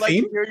would like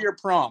to hear your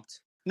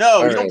prompt.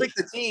 No, you don't pick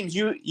the teams.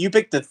 You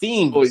pick the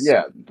themes. Oh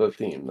yeah, the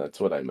theme. That's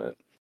what I meant.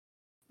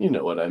 You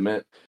know what I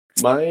meant.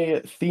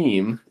 My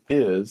theme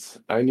is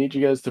I need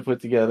you guys to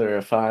put together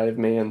a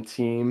 5-man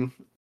team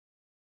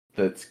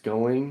that's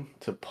going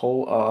to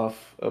pull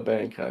off a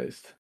bank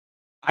heist.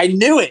 I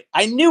knew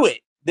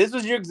it. This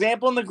was your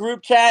example in the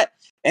group chat,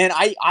 and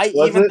I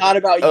even thought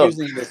about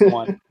using this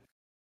one.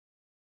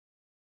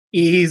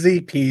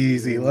 Easy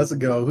peasy. Let's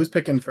go. Who's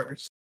picking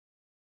first?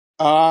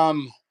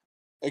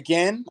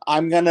 Again,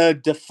 I'm gonna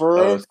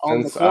defer it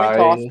on the coin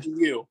toss to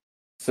you.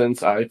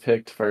 Since I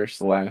picked first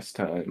last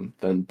time,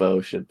 then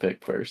Bo should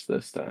pick first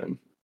this time.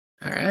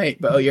 All right,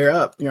 Bo, you're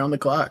up. You're on the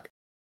clock.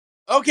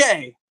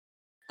 Okay.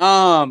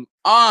 I'm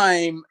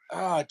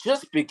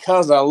just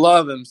because I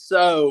love him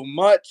so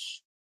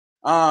much.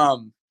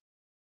 Well,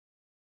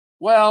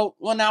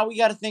 now we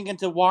got to think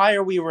into why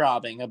are we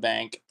robbing a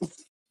bank?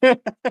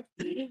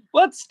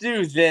 Let's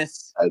do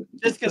this.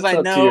 Just because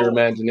I know to your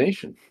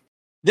imagination.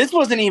 This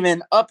wasn't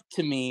even up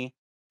to me.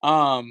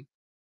 Okay.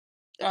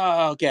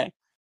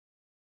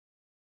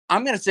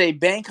 I'm going to say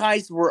bank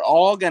heist. We're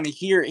all going to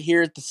hear it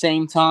here at the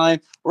same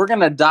time. We're going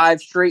to dive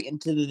straight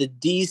into the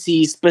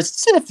DC,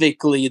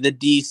 specifically the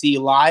DC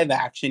live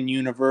action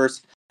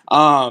universe.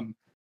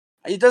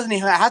 It doesn't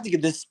even have to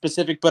get this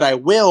specific, but I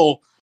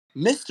will.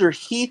 Mr.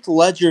 Heath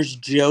Ledger's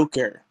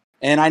Joker.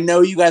 And I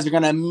know you guys are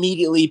going to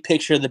immediately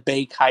picture the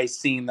bank heist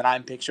scene that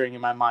I'm picturing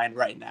in my mind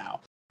right now.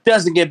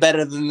 Doesn't get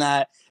better than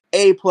that.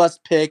 A+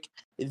 pick,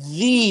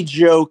 the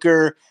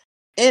Joker,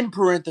 in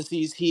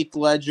parentheses, Heath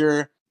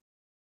Ledger.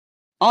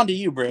 On to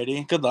you,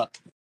 Brady. Good luck.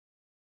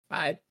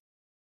 I'm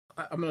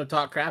going to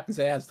talk crap and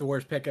say that's the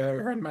worst pick I've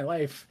ever heard in my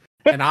life.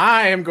 And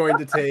I am going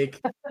to take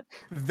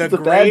the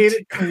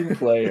great team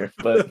player,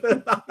 but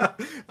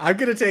I'm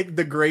going to take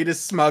the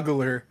greatest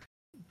smuggler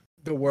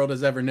the world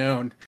has ever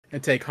known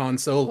and take Han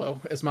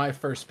Solo as my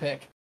first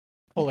pick,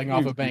 pulling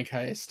off a bank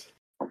heist.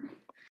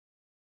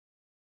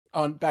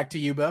 On back to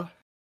you, Bo.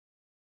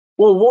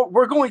 Well,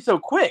 we're going so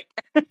quick.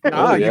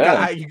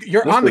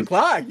 You're on the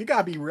clock. You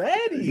gotta be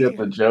ready. You get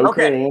the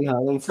Joker and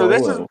Han Solo.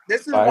 So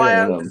this is why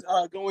I was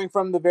going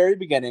from the very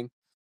beginning.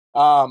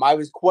 I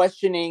was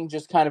questioning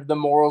just kind of the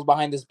morals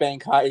behind this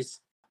bank heist.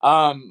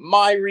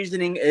 My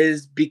reasoning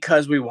is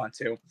because we want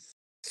to.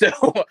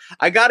 So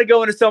I got to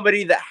go into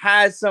somebody that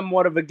has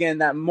somewhat of, again,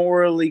 that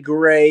morally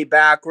gray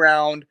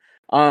background.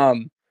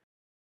 Not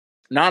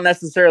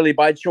necessarily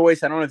by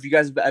choice. I don't know if you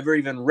guys have ever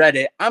even read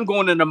it. I'm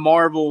going into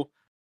Marvel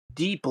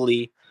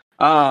deeply,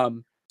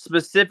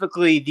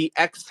 specifically the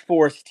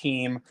X-Force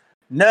team.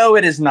 No,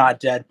 it is not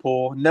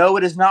Deadpool. No,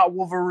 it is not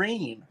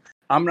Wolverine.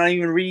 I'm not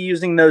even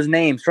reusing those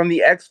names. From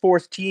the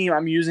X-Force team,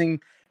 I'm using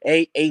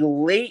a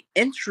late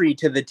entry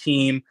to the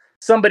team,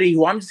 somebody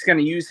who I'm just going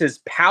to use his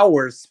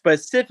powers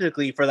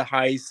specifically for the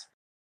heist.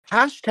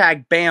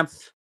 Hashtag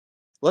Bamf.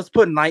 Let's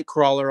put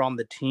Nightcrawler on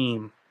the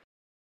team.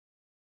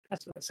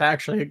 That's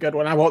actually a good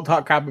one. I won't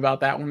talk crap about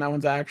that one. That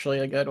one's actually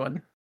a good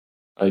one.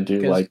 I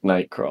do like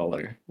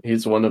Nightcrawler.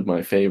 He's one of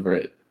my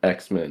favorite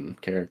X-Men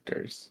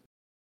characters.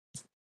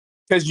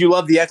 Because you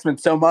love the X-Men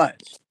so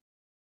much.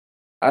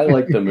 I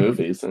like the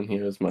movies, and he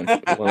was one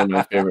of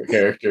my favorite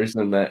characters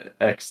in that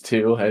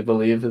X2, I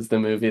believe, is the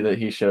movie that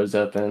he shows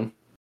up in.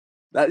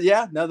 That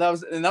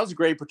was a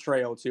great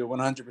portrayal too,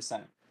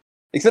 100%.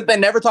 Except they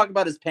never talk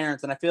about his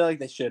parents, and I feel like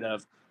they should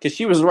have, because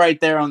she was right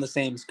there on the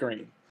same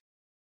screen.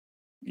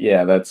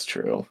 Yeah, that's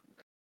true.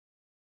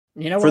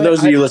 You know, for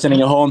those of you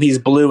listening at home, he's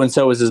blue, and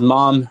so is his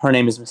mom. Her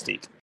name is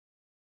Mystique.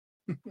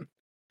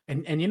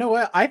 And you know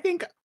what? I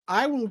think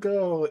I will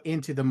go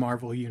into the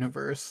Marvel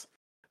universe.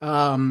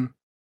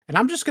 And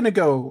I'm just gonna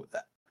go,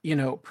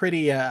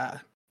 pretty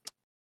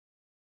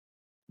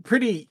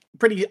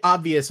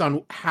obvious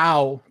on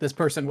how this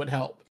person would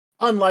help.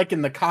 Unlike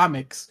in the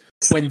comics,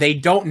 when they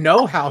don't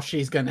know how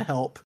she's gonna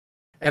help.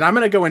 And I'm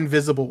gonna go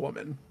Invisible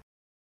Woman.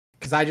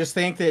 Because I just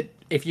think that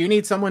if you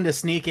need someone to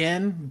sneak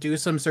in, do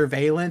some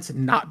surveillance,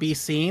 and not be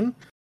seen,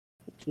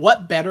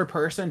 what better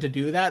person to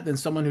do that than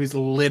someone who's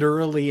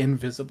literally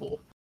invisible?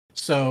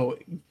 So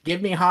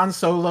give me Han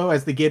Solo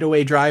as the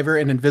getaway driver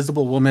and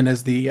Invisible Woman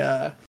as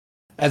the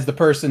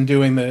person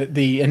doing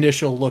the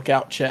initial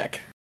lookout check.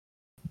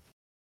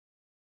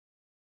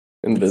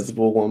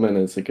 Invisible Woman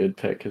is a good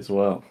pick as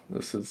well.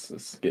 This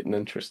is getting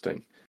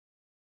interesting.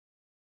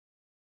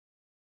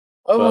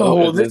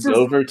 Oh, this is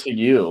over to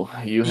you.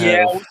 You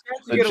have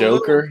the Joker. A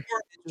little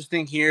more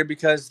interesting here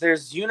because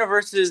there's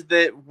universes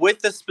that,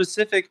 with a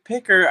specific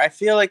picker, I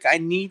feel like I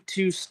need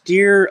to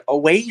steer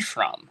away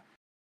from.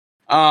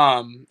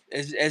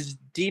 As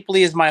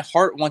deeply as my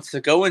heart wants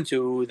to go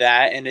into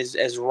that, and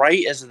as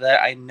right as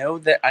that, I know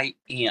that I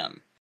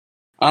am.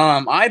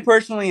 I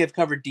personally have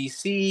covered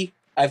DC.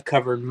 I've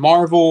covered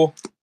Marvel.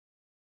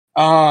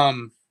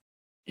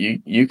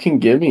 You can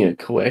give me a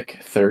quick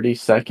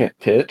 30-second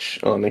pitch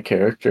on a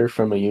character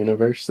from a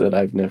universe that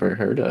I've never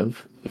heard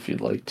of, if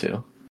you'd like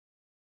to.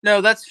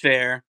 No, that's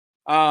fair.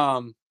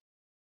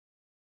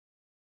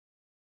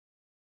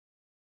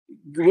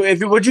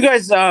 Would you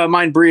guys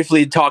mind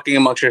briefly talking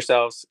amongst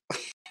yourselves?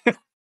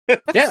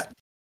 Yeah.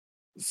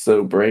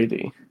 So,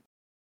 Brady.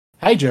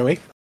 Hi, Joey.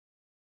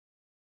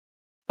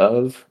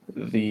 Of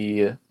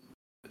the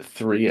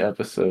 3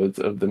 episodes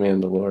of The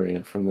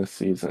Mandalorian from this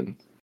season,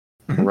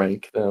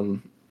 rank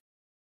them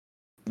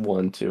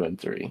 1, 2, and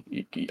 3.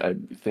 I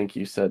think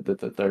you said that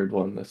the third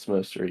one, this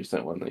most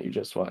recent one that you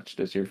just watched,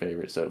 is your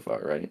favorite so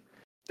far, right?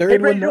 Hey,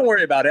 Brady, don't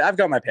worry about it. I've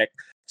got my pick.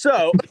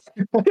 So,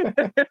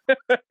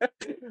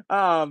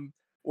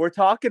 we're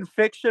talking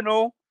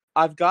fictional.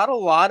 I've got a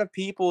lot of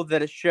people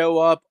that show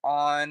up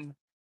on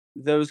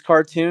those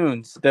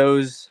cartoons,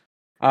 those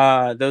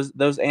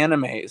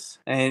animes,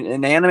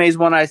 and anime is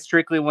one I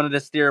strictly wanted to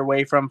steer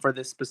away from for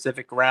this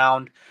specific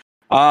round.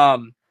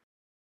 I'm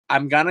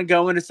gonna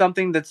go into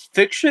something that's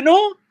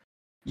fictional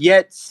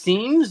yet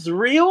seems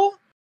real.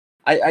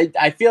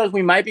 I feel like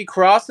we might be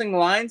crossing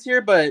lines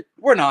here, but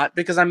we're not,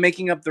 because I'm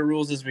making up the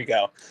rules as we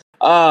go.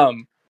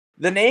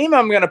 The name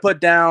I'm going to put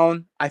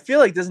down, I feel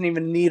like doesn't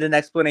even need an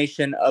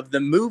explanation of the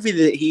movie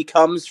that he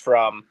comes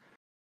from.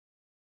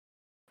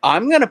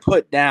 I'm going to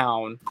put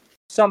down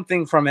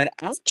something from an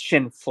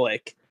action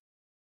flick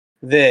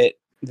that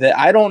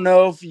I don't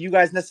know if you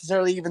guys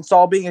necessarily even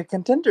saw being a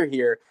contender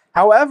here.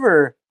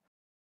 However,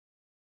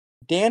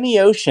 Danny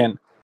Ocean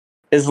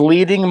is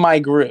leading my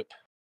group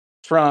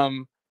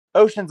from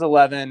Ocean's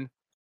 11,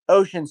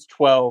 Ocean's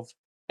 12,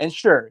 and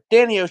sure,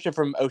 Danny Ocean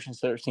from Ocean's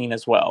 13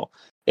 as well.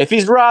 If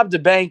he's robbed a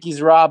bank,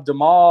 he's robbed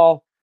them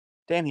all.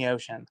 Danny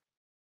Ocean.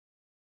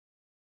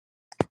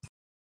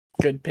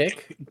 Good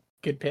pick.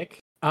 Good pick.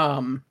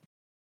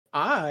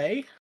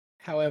 I,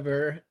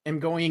 however, am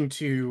going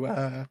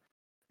to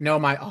know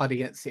my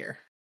audience here.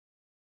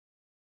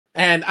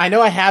 And I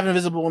know I have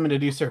Invisible Woman to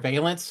do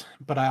surveillance,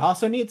 but I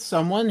also need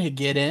someone to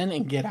get in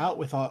and get out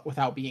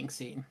without being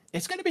seen.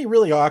 It's going to be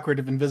really awkward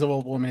if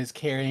Invisible Woman is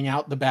carrying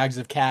out the bags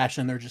of cash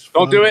and they're just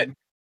floating. Don't do it.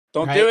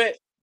 Don't do it.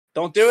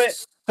 Don't do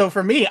it. So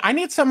for me, I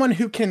need someone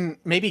who can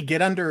maybe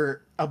get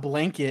under a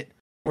blanket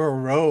or a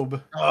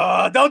robe.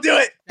 Don't do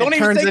it. Don't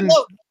even say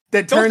cloak.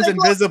 That turns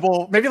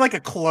invisible, maybe like a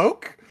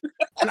cloak.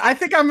 And I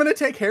think I'm going to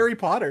take Harry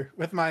Potter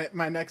with my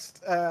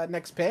next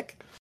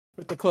pick,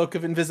 with the Cloak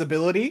of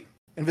Invisibility.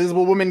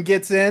 Invisible Woman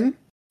gets in,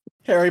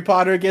 Harry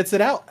Potter gets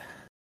it out.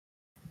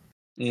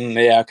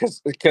 Yeah,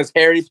 because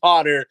Harry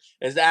Potter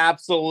is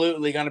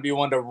absolutely going to be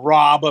one to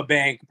rob a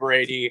bank,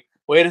 Brady.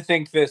 Way to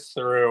think this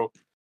through.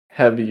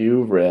 Have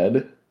you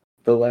read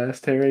the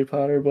last Harry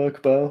Potter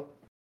book, Bo?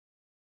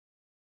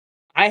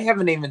 I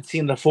haven't even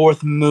seen the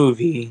 4th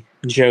movie,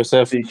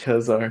 Joseph.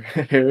 Because our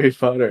Harry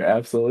Potter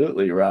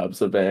absolutely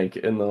robs a bank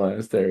in the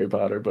last Harry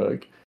Potter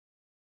book.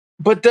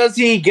 But does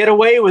he get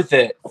away with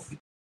it?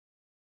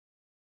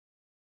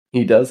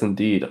 He does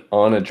indeed,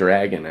 on a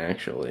dragon,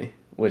 actually,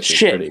 which is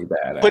pretty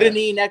badass. Put an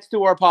E next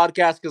to our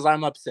podcast because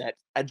I'm upset.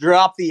 I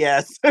dropped the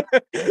S.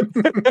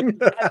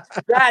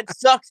 that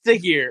sucks to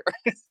hear.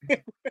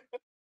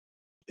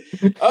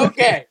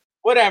 Okay,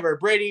 whatever.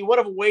 Brady, what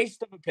a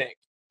waste of a pick.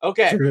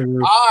 Okay,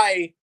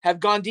 I have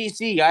gone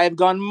DC. I have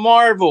gone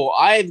Marvel.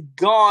 I have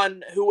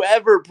gone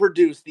whoever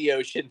produced the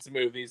Ocean's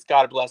movies.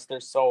 God bless their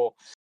soul.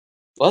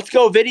 Let's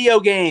go video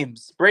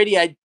games. Brady,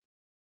 I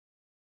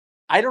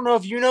don't know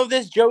if you know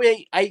this,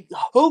 Joey. I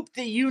hope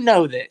that you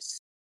know this.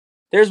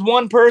 There's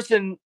one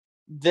person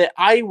that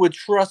I would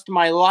trust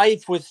my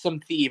life with some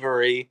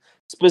thievery,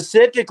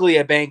 specifically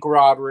a bank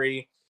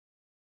robbery.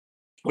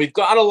 We've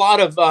got a lot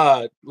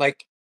of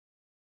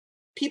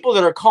people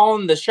that are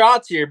calling the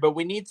shots here, but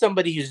we need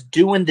somebody who's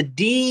doing the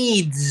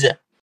deeds.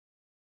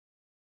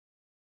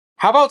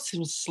 How about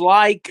some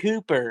Sly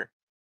Cooper,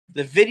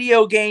 the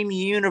video game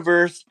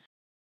universe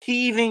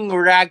thieving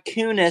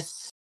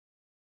raccoonist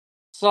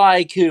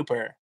Sly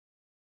Cooper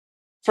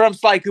from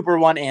Sly Cooper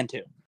 1 and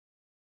 2.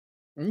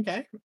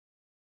 Okay.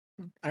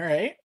 All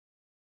right.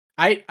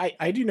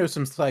 I do know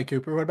some Sly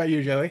Cooper. What about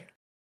you, Joey?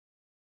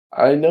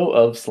 I know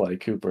of Sly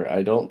Cooper.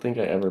 I don't think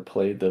I ever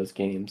played those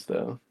games,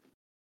 though.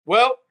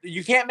 Well,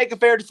 you can't make a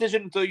fair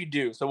decision until you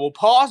do. So we'll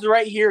pause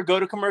right here, go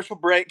to commercial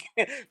break.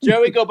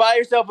 Joey, go buy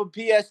yourself a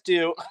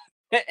PS2,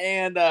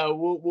 and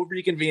we'll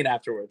reconvene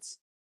afterwards.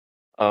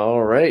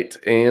 All right,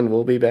 and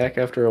we'll be back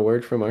after a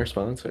word from our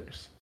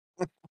sponsors.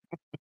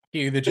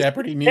 Cue the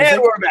Jeopardy music.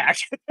 And we're back.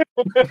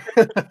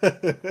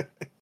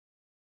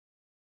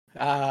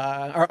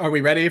 Are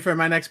we ready for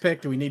my next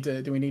pick? Do we need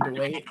to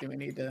wait? Do we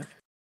need to?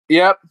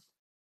 Yep.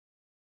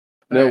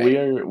 No,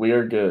 right. we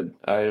are good.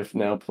 I have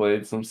now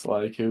played some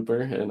Sly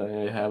Cooper, and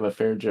I have a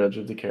fair judge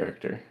of the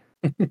character.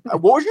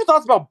 What was your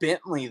thoughts about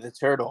Bentley the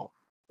turtle?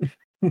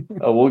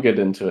 Oh, we'll get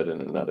into it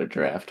in another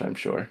draft, I'm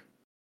sure.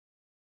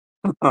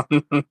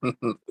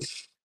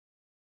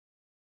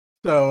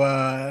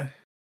 So,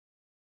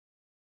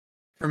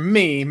 for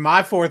me,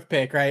 my fourth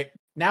pick, right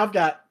now, I've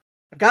got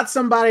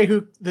somebody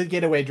who the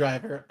getaway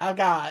driver. I've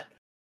got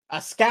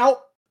a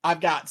scout.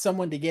 I've got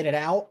someone to get it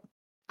out.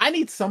 I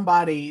need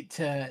somebody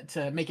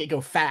to make it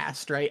go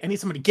fast, right? I need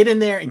somebody to get in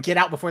there and get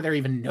out before they're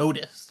even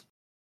noticed.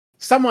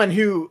 Someone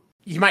who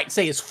you might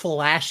say is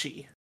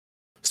flashy.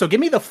 So give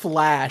me the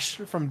Flash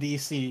from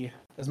DC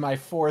as my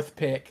fourth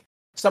pick.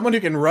 Someone who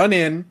can run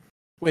in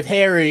with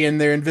Harry in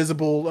their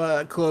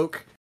invisible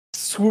cloak,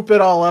 swoop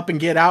it all up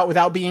and get out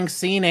without being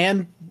seen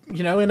and,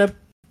 in a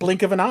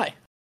blink of an eye.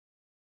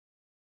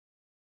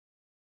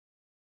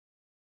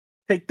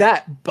 Take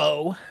that,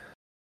 Bo.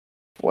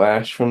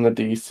 Flash from the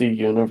DC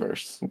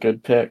universe.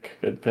 Good pick.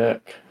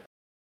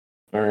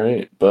 All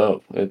right,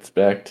 Bo, it's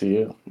back to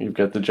you. You've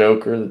got the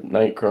Joker,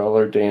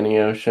 Nightcrawler, Danny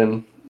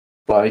Ocean,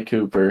 Sly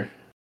Cooper,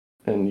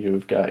 and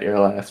you've got your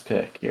last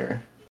pick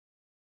here.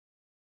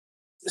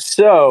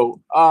 So,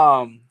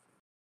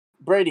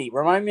 Brady,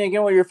 remind me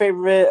again what your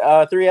favorite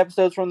 3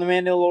 episodes from The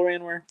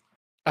Mandalorian were?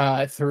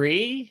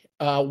 3,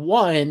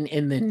 1,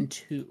 and then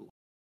 2.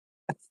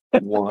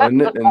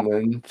 1 and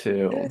then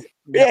 2.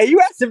 Yeah, you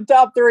asked him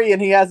top 3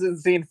 and he hasn't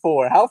seen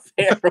 4. How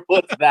fair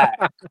was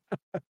that?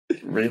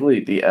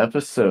 Really, the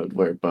episode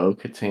where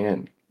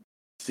Bo-Katan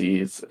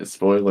sees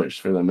spoilers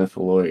for the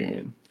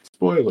Mytholorian.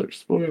 Spoiler.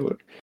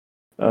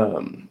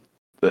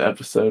 The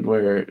episode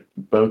where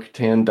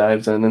Bo-Katan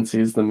dives in and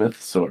sees the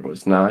Mythosaur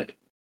was not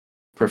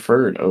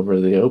preferred over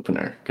the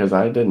opener because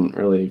I didn't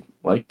really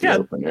like the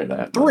opener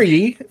that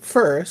 3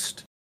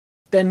 first,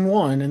 then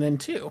 1, and then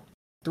 2.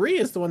 3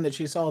 is the one that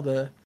she saw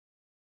the.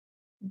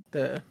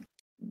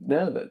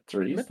 No, that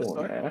 3 is the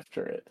one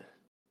after it.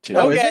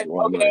 Okay.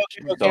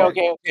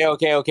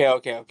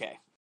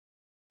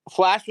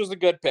 Flash was a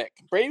good pick.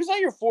 Brady, was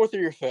that your 4th or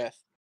your 5th?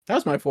 That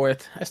was my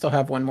 4th. I still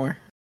have one more.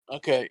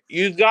 Okay,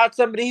 you've got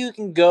somebody who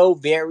can go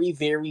very,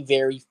 very,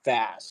 very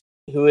fast.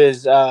 Who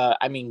is,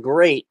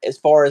 great as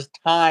far as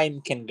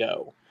time can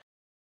go.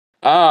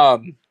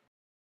 I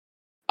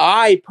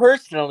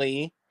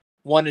personally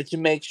wanted to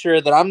make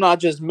sure that I'm not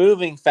just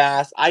moving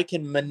fast, I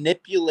can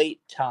manipulate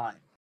time.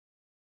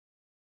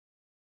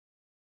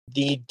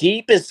 The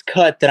deepest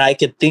cut that I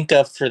could think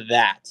of for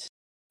that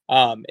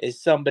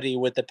is somebody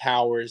with the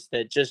powers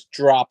that just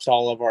drops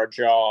all of our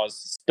jaws,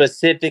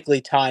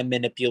 specifically time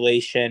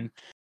manipulation.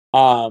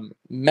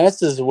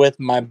 Messes with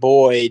my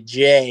boy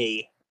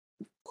Jay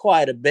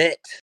quite a bit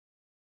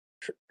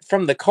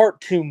from the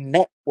Cartoon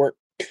Network.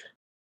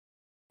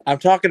 I'm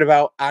talking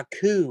about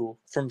Aku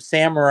from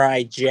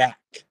Samurai Jack,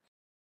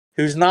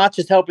 who's not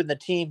just helping the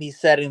team, he's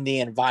setting the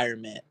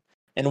environment.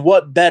 And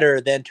what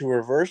better than to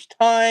reverse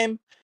time,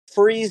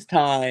 freeze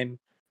time,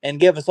 and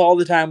give us all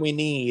the time we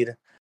need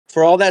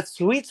for all that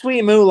sweet,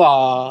 sweet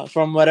moolah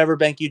from whatever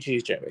bank you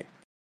choose, Joey.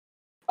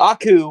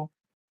 Aku,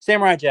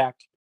 Samurai Jack,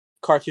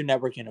 Cartoon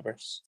Network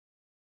universe.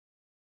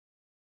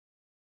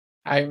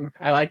 I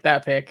like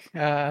that pick.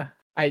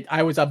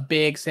 I was a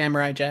big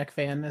Samurai Jack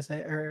fan as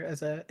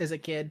a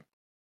kid.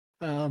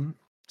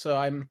 So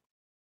I'm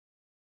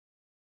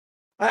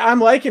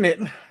liking it.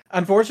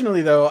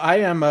 Unfortunately, though, I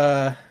am.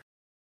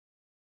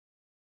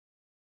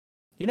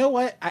 You know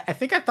what? I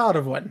think I thought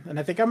of one, and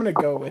I think I'm gonna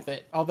go with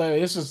it. Although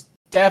this is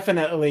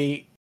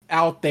definitely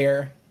out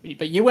there,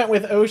 but you went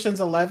with Ocean's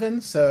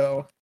 11,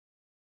 so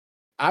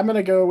I'm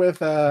gonna go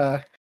with.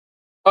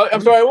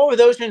 I'm sorry. I went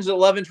with Ocean's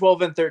 11,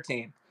 12, and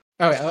 13.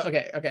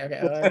 Okay.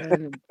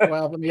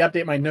 Well, let me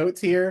update my notes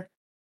here.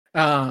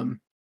 I'm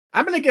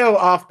gonna go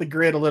off the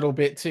grid a little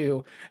bit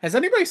too. Has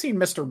anybody seen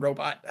Mr.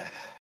 Robot?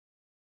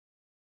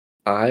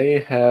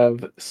 I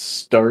have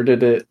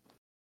started it,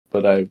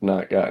 but I've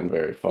not gotten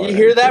very far You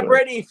hear that, into it.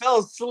 Brady? He fell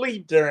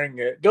asleep during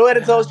it. Go ahead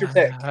and tell us your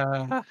pick.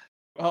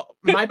 Well,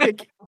 my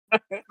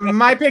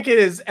pick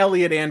is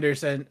Elliot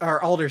Anderson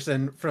or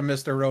Alderson from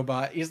Mr.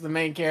 Robot. He's the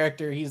main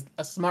character. He's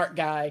a smart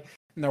guy.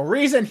 And the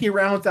reason he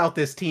rounds out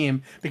this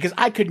team, because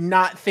I could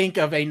not think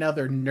of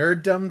another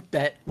nerddom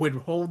that would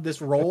hold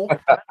this role.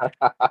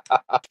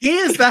 He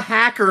is the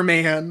hacker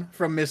man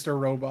from Mr.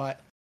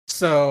 Robot.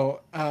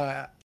 So,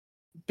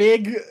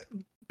 big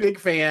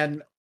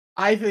fan.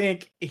 I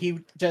think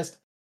he just,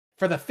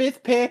 for the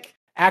 5th pick,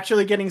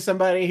 actually getting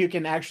somebody who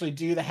can actually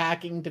do the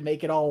hacking to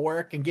make it all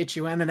work and get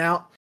you in and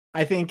out.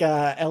 I think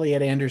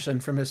Elliot Anderson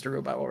from Mr.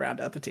 Robot will round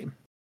out the team.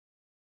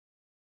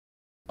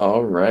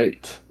 All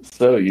right.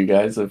 So you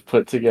guys have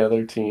put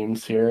together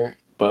teams here.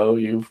 Bo,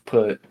 you've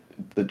put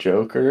the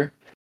Joker,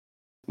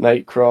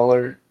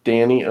 Nightcrawler,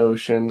 Danny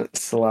Ocean,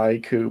 Sly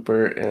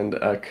Cooper, and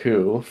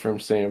Aku from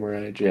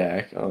Samurai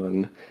Jack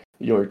on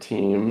your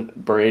team.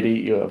 Brady,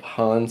 you have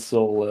Han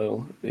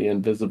Solo, the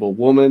Invisible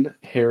Woman,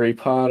 Harry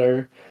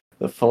Potter,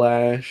 the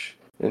Flash,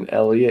 and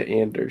Elliot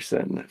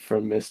Anderson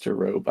from Mr.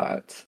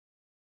 Robot.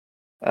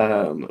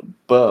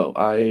 Bo,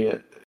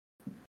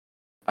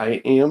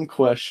 I am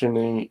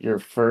questioning your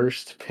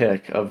first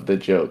pick of the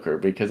Joker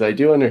because I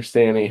do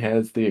understand he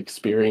has the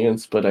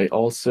experience, but I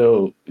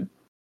also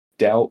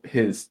doubt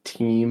his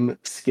team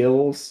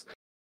skills.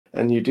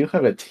 And you do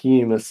have a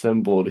team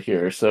assembled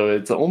here, so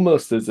it's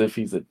almost as if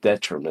he's a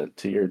detriment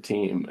to your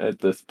team at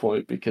this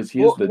point because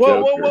he is the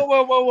Joker.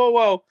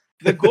 Whoa.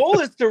 The goal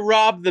is to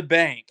rob the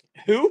bank.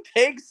 Who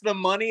takes the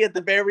money at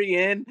the very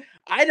end?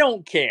 I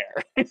don't care.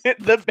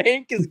 The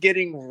bank is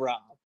getting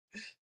robbed.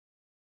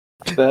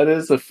 That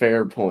is a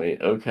fair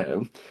point. Okay.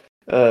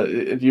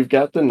 You've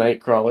got the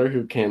Nightcrawler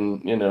who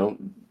can,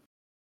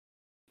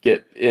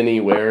 get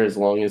anywhere as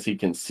long as he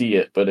can see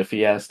it, but if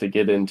he has to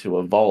get into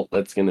a vault,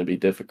 that's going to be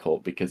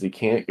difficult because he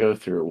can't go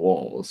through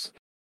walls.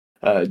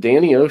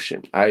 Danny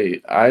Ocean,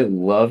 I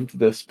loved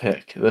this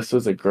pick. This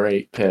was a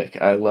great pick.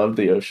 I love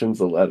the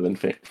Ocean's 11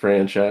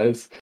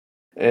 franchise,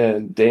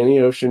 and Danny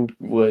Ocean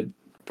would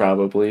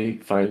probably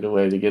find a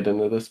way to get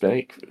into this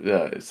bank.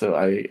 So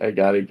I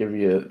got to give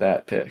you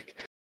that pick.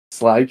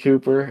 Sly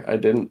Cooper, I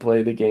didn't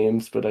play the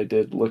games, but I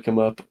did look him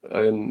up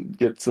and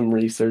get some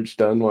research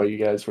done while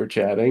you guys were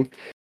chatting.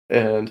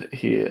 And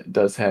he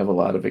does have a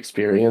lot of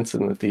experience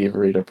in the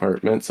thievery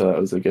department, so that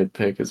was a good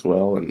pick as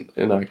well.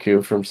 And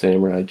Aku from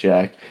Samurai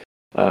Jack.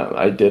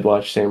 I did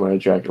watch Samurai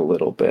Jack a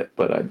little bit,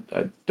 but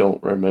I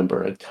don't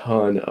remember a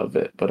ton of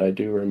it. But I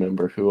do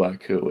remember who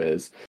Aku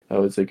is. That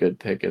was a good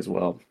pick as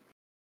well.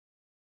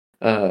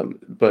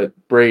 But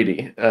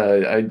Brady,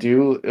 I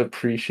do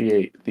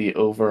appreciate the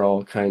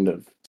overall kind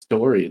of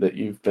story that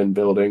you've been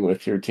building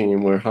with your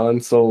team, where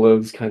Han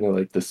Solo's kind of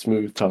like the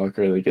smooth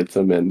talker that gets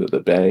them into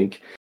the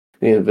bank.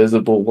 The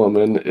Invisible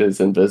Woman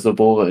is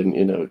invisible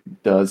and,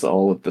 does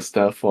all of the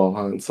stuff while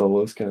Han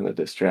Solo's kind of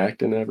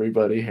distracting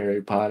everybody.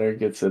 Harry Potter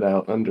gets it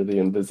out under the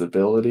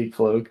invisibility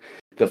cloak.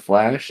 The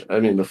Flash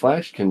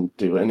can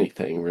do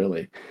anything,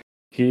 really.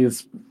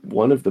 He's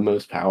one of the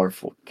most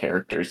powerful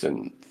characters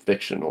in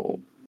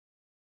fictional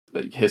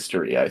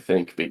history, I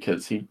think,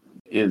 because he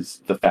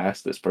is the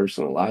fastest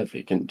person alive.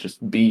 He can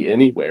just be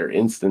anywhere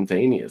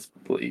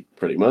instantaneously,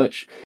 pretty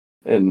much.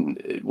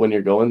 And when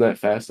you're going that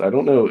fast, I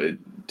don't know.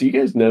 Do you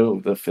guys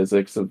know the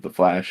physics of the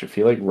Flash? If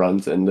he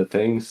runs into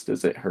things,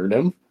 does it hurt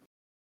him?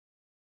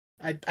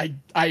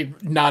 I'm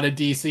not a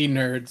DC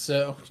nerd,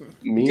 so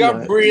He's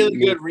got really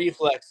good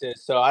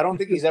reflexes, so I don't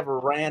think he's ever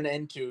ran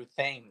into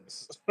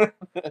things.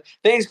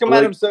 Things come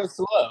at him so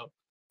slow.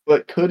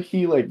 But could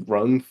he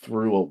run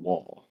through a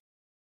wall?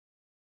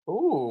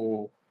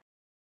 Ooh,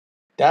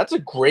 that's a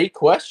great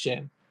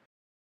question.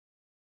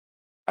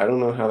 I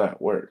don't know how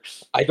that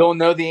works. I don't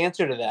know the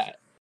answer to that.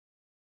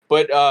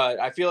 But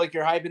I feel like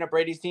you're hyping up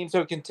Brady's team,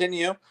 so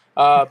continue,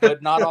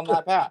 but not on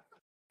that path.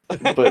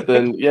 But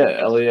then, yeah,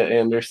 Elliot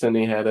Anderson,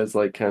 he had as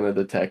kind of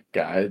the tech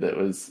guy that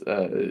was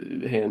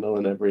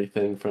handling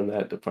everything from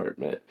that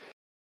department.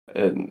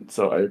 And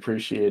so I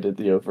appreciated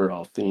the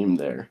overall theme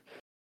there.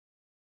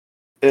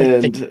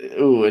 And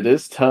it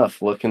is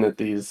tough looking at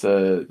these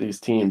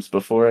teams.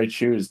 Before I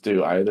choose,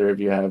 do either of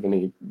you have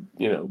any,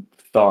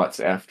 thoughts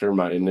after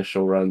my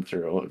initial run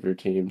through of your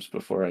teams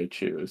before I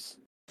choose?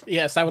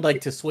 Yes, I would like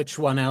to switch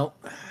one out.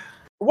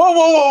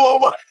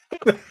 Whoa.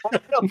 I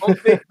don't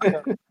think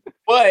so.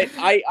 But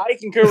I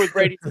concur with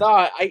Brady's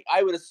thought.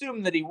 I would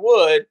assume that he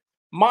would.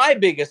 My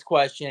biggest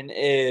question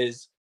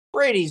is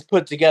Brady's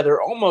put together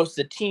almost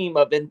a team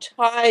of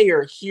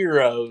entire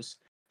heroes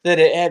that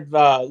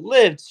have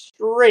lived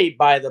straight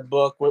by the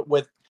book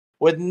with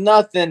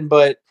nothing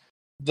but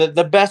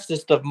the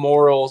bestest of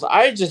morals.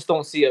 I just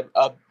don't see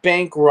a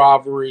bank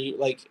robbery.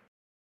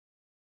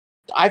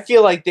 I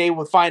feel like they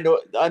would find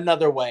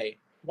another way.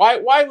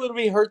 Why would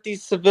we hurt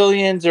these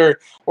civilians or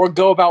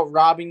go about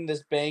robbing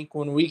this bank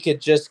when we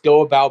could just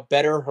go about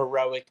better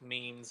heroic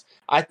means?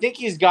 I think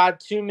he's got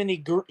too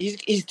many.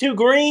 He's too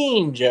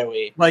green,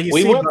 Joey. Well, you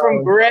We see, went from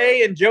Bo.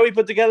 gray, and Joey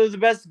put together the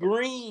best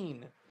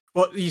green.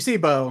 Well, you see,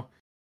 Bo.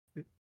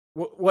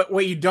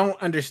 What you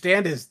don't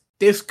understand is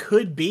this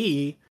could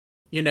be,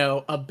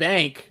 a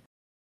bank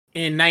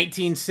in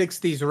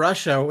 1960s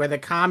Russia where the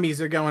commies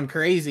are going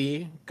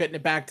crazy. Getting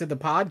it back to the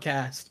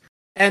podcast,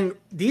 and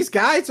these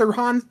guys are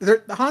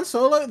Han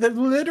Solo. They're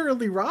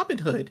literally Robin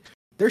Hood.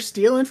 They're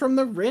stealing from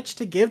the rich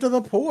to give to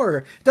the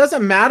poor.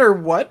 Doesn't matter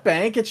what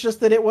bank. It's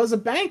just that it was a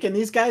bank, and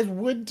these guys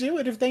would do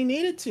it if they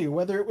needed to,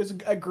 whether it was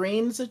a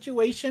green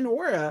situation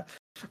or a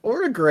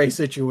gray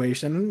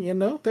situation.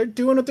 They're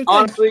doing what they're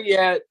Honestly,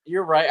 yeah,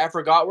 you're right. I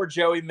forgot where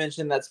Joey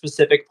mentioned that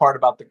specific part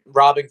about the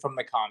robbing from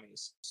the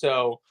commies.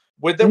 So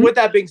with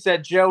that being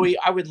said, Joey,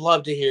 I would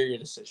love to hear your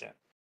decision.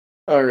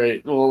 All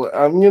right, well,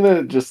 I'm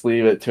gonna just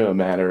leave it to a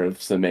matter of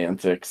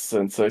semantics.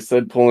 Since I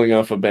said pulling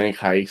off a bank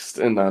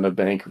heist and not a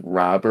bank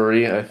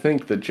robbery, I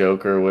think the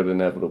Joker would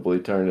inevitably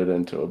turn it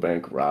into a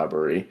bank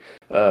robbery.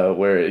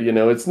 Where,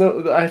 it's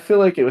no, I feel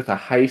like with a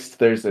heist,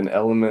 there's an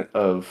element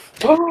of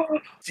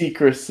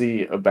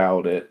secrecy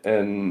about it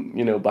and,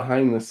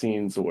 behind the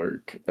scenes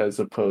work as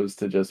opposed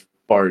to just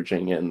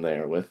barging in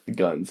there with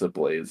guns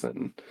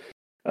ablazing.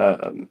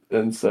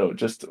 And so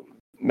just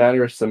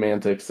matter of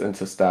semantics and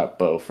to stop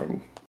Bo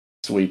from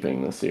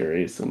sweeping the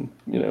series and,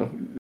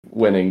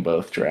 winning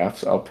both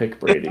drafts. I'll pick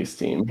Brady's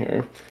team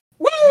here.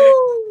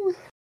 Woo!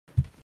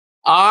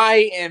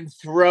 I am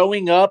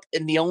throwing up,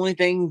 and the only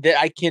thing that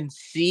I can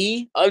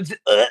see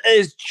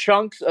is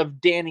chunks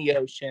of Danny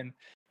Ocean.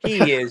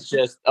 He is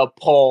just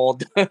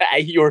appalled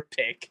at your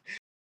pick.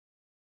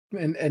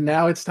 And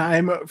now it's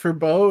time for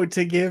Bo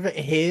to give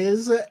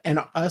his and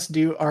us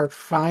do our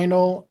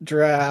final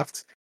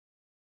draft.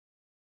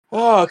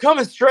 Oh,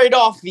 coming straight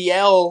off the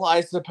L, I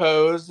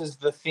suppose, is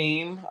the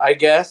theme, I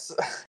guess.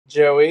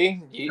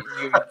 Joey, you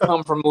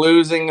come from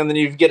losing and then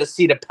you get a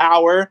seat of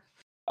power.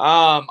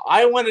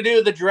 I want to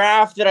do the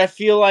draft that I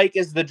feel like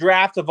is the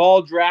draft of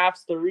all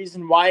drafts. The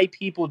reason why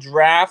people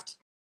draft.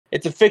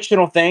 It's a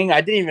fictional thing.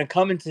 I didn't even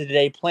come into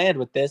today planned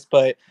with this,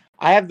 but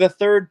I have the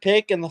third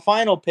pick and the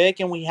final pick,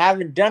 and we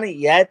haven't done it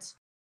yet.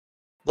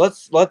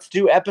 Let's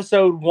do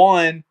episode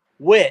 1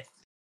 with,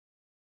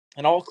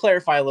 and I'll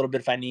clarify a little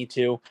bit if I need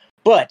to,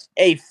 but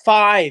a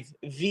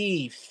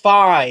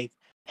 5v5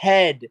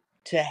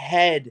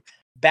 head-to-head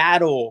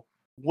battle.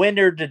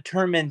 Winner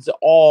determines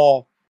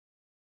all.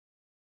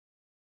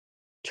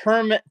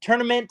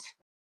 Tournament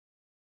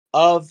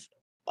of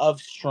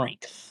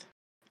strength.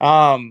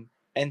 And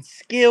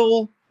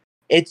skill.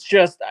 It's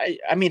just,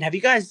 I mean, have you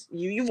guys,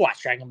 you've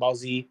watched Dragon Ball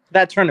Z,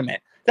 that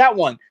tournament, that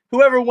one,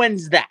 whoever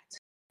wins that.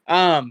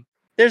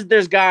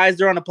 There's guys,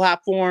 they're on a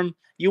platform,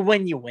 you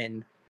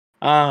win.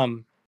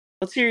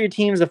 Let's hear your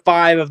teams of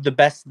 5 of the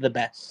best of the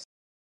best.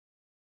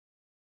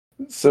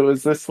 So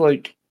is this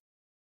like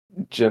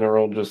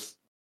general just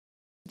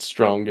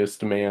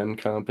strongest man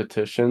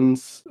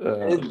competitions?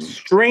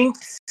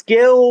 Strength,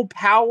 skill,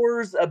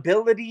 powers,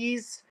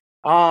 abilities.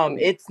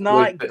 It's not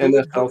like the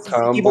good NFL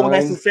versus evil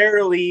Combine?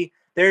 necessarily.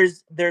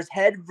 There's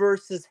head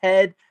versus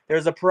head.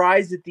 There's a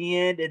prize at the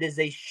end. It is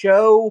a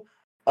show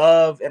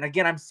of, and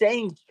again, I'm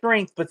saying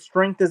strength, but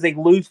strength is a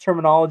loose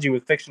terminology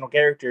with fictional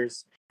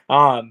characters.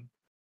 And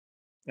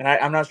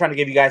I'm not trying to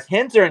give you guys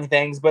hints or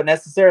anything, but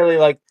necessarily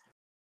like,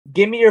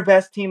 give me your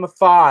best team of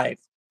 5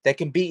 that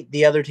can beat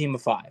the other team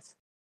of 5.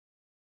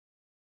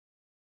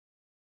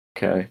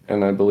 Okay,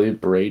 and I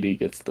believe Brady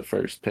gets the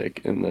first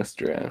pick in this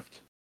draft.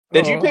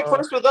 Did you pick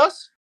first with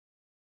us?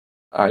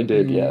 I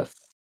did, yes.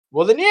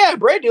 Well, then, yeah,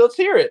 Brady, let's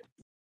hear it.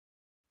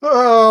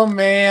 Oh,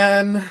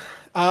 man.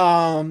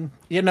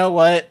 You know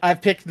what?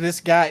 I've picked this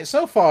guy.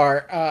 So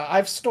far,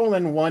 I've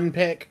stolen one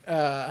pick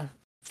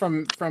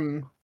from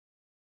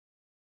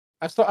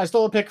I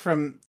stole a pick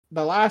from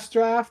the last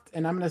draft,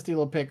 and I'm going to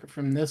steal a pick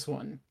from this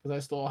one because I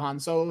stole Han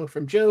Solo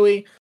from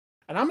Joey.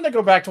 And I'm going to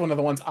go back to one of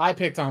the ones I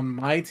picked on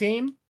my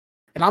team,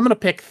 and I'm going to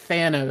pick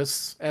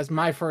Thanos as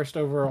my first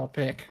overall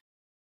pick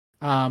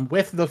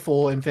with the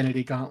full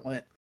Infinity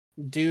Gauntlet.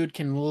 Dude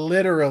can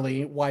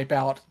literally wipe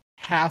out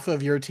half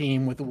of your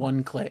team with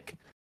one click.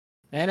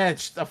 And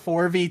it's a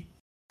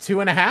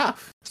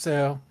 4v2.5.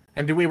 So,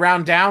 and do we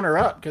round down or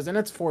up? Because then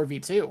it's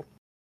 4v2.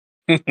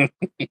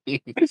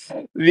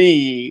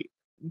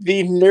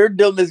 The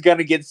nerddom is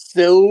gonna get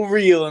so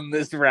real in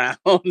this round,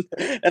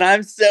 and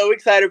I'm so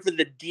excited for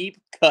the deep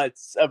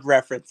cuts of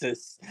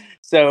references.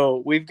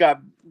 So we've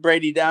got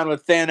Brady down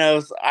with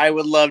Thanos. I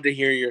would love to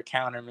hear your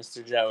counter,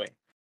 Mr. Joey.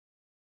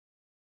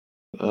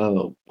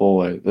 Oh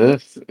boy,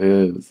 this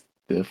is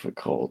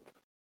difficult.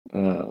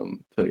 To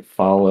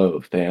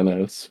follow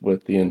Thanos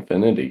with the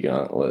Infinity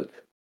Gauntlet.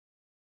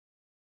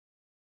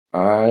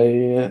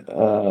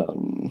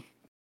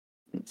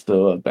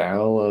 So a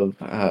battle of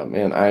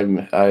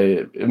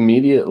I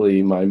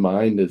immediately my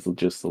mind is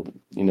just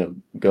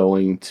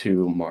going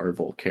to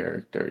Marvel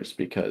characters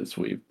because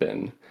we've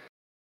been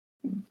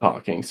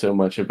talking so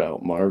much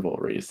about Marvel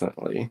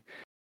recently.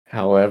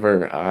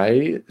 However,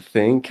 I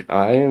think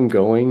I am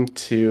going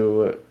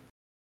to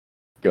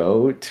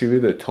go to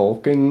the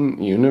Tolkien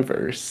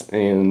universe,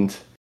 and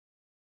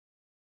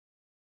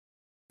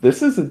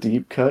this is a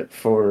deep cut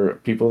for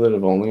people that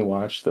have only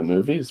watched the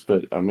movies,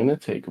 but I'm gonna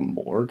take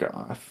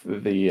Morgoth,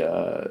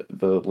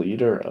 the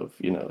leader of,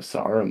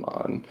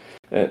 Saruman,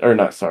 or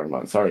not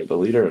Saruman, sorry, the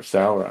leader of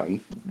Sauron,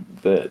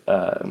 that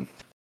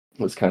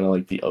was kind of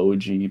like the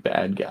OG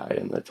bad guy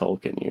in the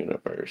Tolkien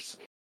universe.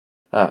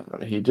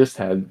 He just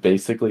had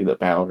basically the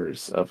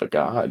powers of a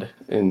god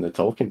in the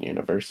Tolkien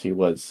universe. He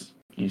was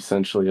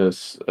essentially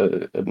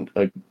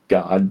a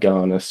god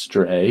gone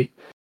astray,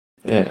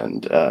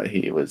 and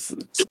he was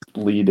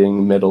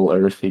leading Middle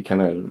Earth. He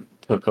kind of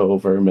took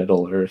over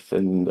Middle Earth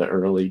in the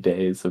early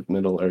days of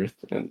Middle Earth,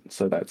 and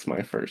so that's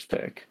my first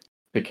pick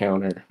to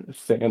counter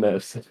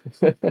Thanos.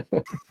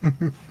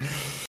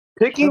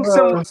 Picking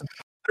some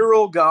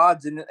literal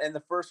gods in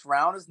the first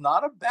round is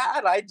not a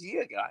bad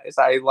idea, guys.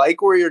 I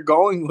like where you're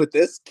going with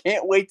this.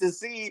 Can't wait to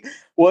see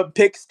what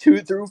picks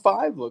 2 through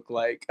 5 look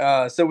like.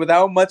 So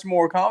without much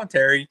more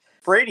commentary,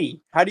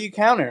 Brady, how do you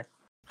counter?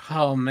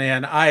 Oh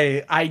man,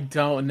 I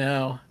don't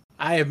know.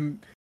 My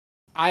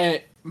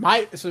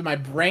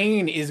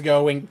brain is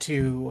going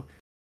to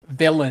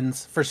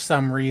villains for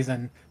some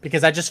reason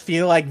because I just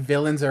feel like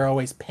villains are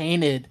always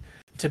painted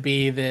to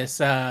be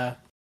this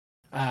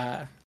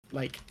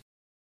like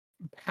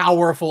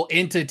powerful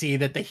entity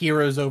that the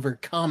heroes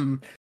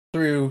overcome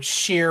through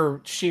sheer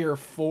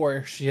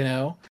force,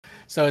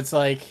 So it's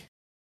like,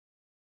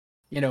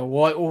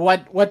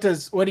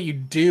 what do you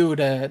do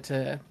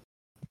to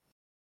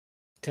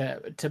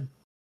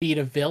beat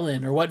a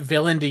villain, or what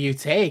villain do you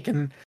take?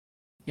 And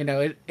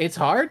it's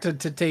hard to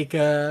take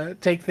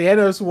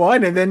Thanos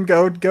one and then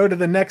go to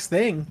the next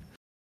thing.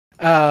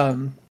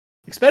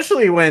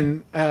 Especially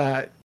when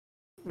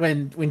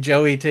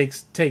Joey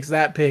takes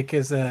that pick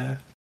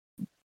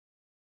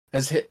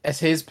as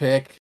his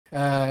pick,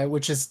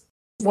 which is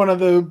one of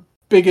the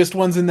biggest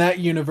ones in that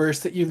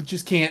universe that you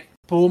just can't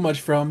pull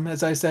much from,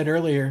 as I said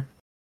earlier.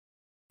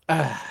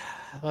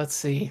 Let's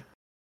see.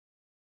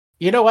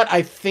 You know what?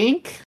 I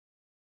think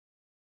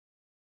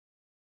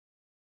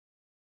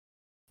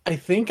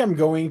I'm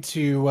going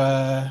to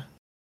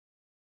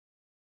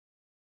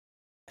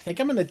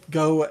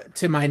go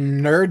to my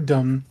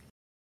nerddom,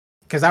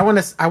 because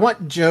I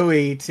want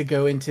Joey to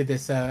go into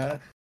this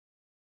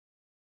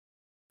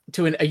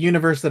to a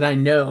universe that I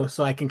know,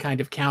 so I can kind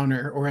of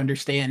counter or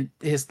understand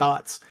his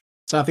thoughts.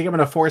 So I think I'm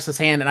going to force his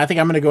hand, and I think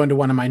I'm going to go into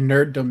one of my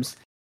nerddoms,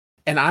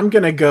 and I'm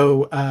going to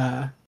go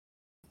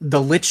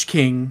the Lich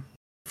King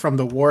from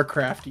the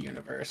Warcraft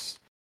universe,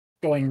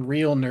 going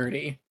real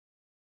nerdy.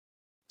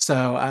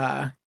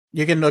 So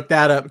you can look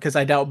that up, because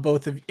I doubt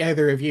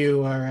either of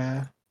you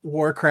are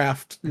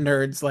Warcraft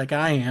nerds like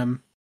I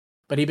am.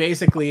 But he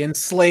basically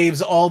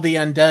enslaves all the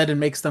undead and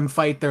makes them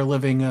fight their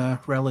living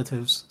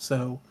relatives.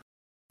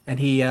 And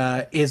he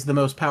is the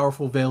most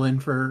powerful villain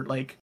for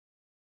like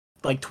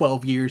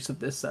 12 years of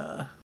this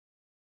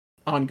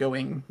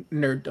ongoing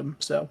nerddom.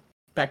 So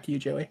back to you,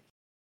 Joey.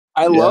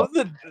 I love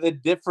the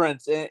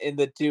difference in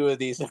the two of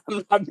these.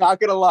 I'm not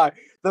gonna lie.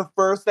 The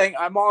first thing,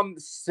 I'm on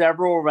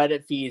several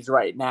Reddit feeds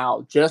right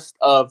now just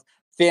of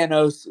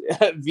Thanos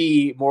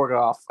v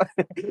Morgoth,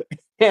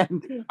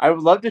 and I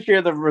would love to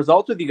share the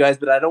results with you guys,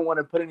 but I don't want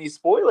to put any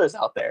spoilers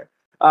out there.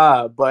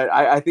 But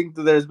I think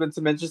that there's been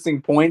some interesting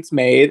points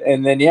made,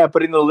 and then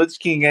putting the Lich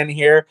King in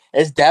here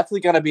is definitely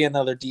gonna be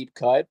another deep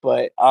cut.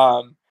 But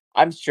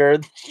I'm sure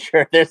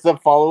there's a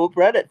follow-up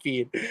Reddit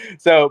feed.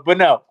 So, but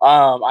no,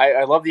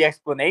 I love the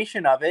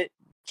explanation of it.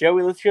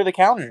 Joey, let's hear the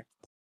counter.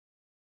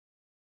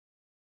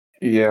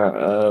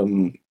 Yeah,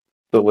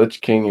 the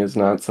Lich King is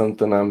not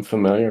something I'm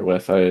familiar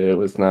with. I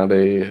was not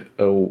a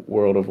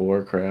World of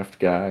Warcraft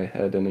guy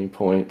at any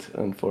point,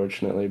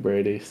 unfortunately,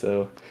 Brady.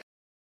 So,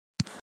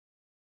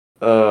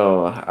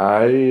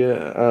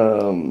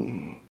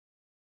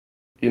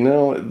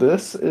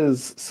 this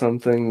is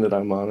something that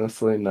I'm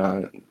honestly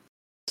not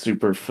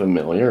super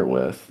familiar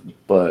with,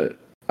 but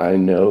I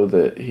know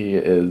that he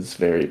is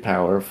very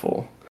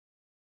powerful.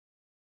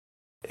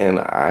 And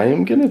I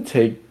am gonna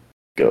take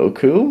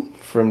Goku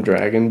from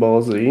Dragon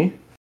Ball Z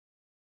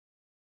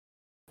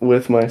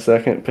with my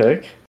second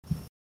pick.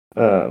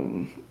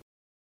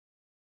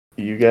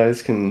 You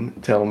guys can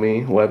tell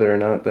me whether or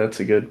not that's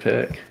a good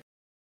pick.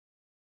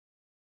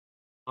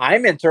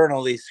 I'm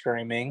internally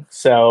screaming,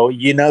 so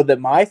you know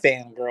that my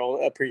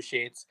fangirl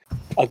appreciates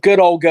a good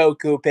old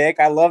Goku pick.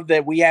 I love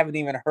that we haven't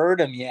even heard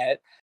him yet.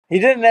 He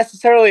didn't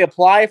necessarily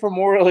apply for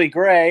Morally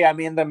Gray. I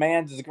mean, the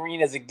man's as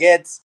green as it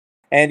gets,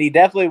 and he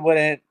definitely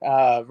wouldn't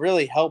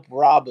really help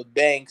rob a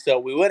bank. So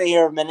we wouldn't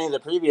hear him in any of the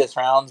previous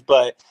rounds.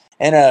 But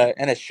in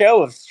a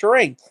show of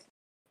strength,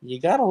 you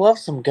gotta love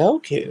some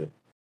Goku.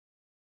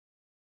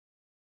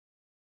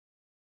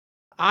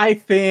 I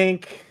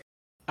think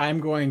I'm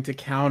going to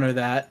counter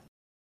that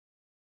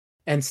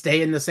and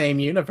stay in the same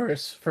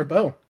universe for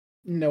Bo,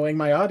 knowing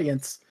my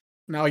audience.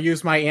 And I'll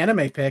use my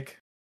anime pick.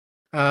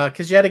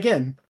 Because yet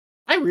again,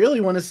 I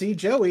really want to see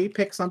Joey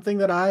pick something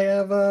that I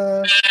have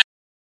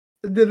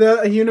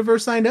the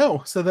universe I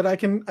know, so that I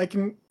can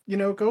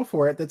go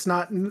for it. That's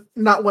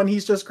not one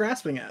he's just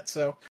grasping at.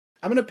 So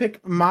I'm gonna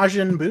pick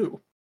Majin Buu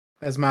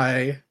as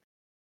my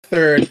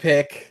third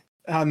pick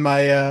on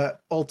my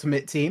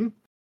ultimate team.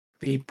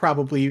 The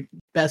probably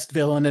best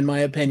villain in my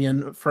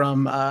opinion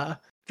from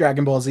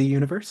Dragon Ball Z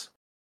universe.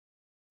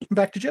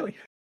 Back to Joey.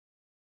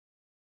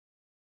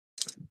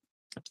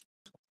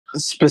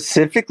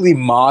 Specifically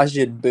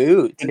Majin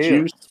Buu, Could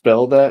you too.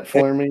 spell that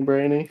for me,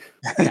 Brady?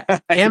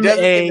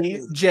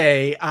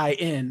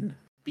 MAJINBOO.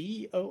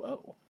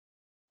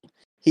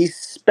 He's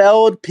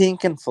spelled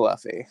pink and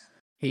fluffy.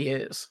 He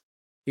is.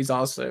 He's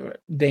also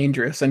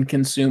dangerous and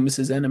consumes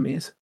his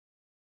enemies.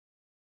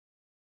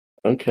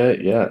 Okay,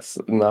 yes.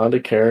 Not a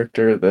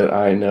character that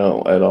I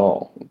know at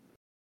all.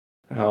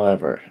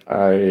 However,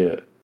 I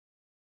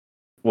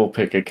will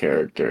pick a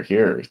character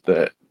here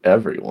that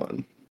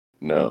everyone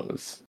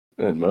knows.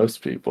 And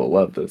most people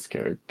love this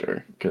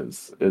character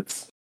because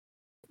it's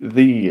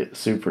the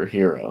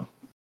superhero.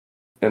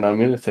 And I'm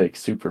going to take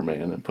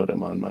Superman and put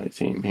him on my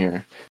team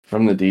here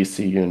from the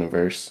DC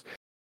universe.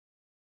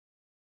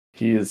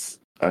 He is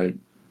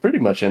pretty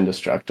much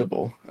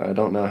indestructible. I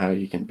don't know how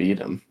you can beat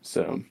him.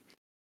 So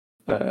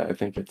I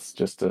think it's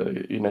just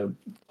a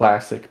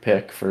classic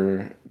pick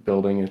for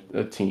building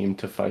a team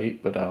to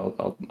fight. But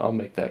I'll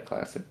make that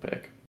classic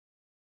pick.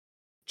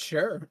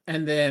 Sure.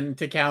 And then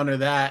to counter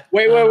that,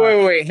 Wait.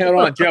 Hold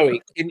on,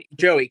 Joey.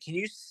 Can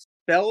you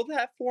spell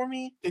that for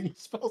me? Can you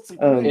spell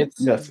Superman?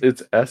 Yes,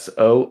 it's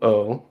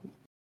SOOPO.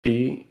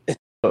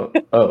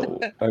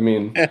 I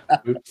mean,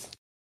 oops.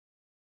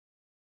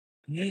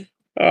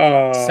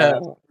 Oh,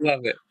 So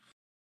love it.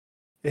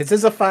 this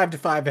is a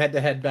 5-5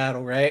 head-to-head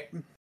battle, right?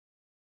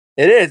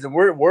 It is.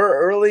 We're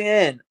early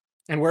in.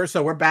 And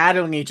we're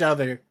battling each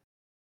other.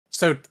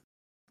 So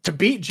to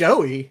beat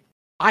Joey,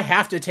 I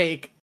have to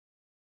take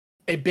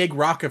a big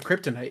rock of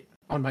kryptonite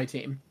on my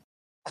team.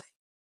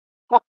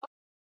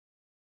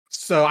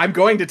 So I'm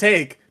going to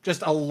take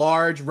just a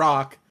large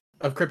rock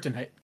of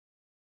kryptonite.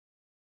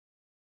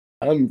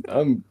 I'm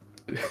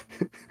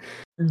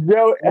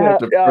Joe, I have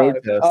to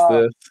protest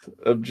this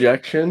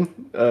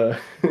objection.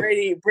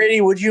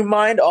 Brady, would you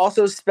mind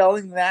also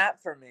spelling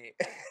that for me?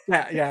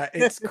 Yeah,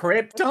 it's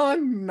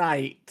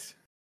kryptonite.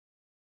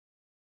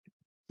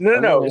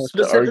 No.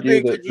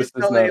 Specifically, that could you this is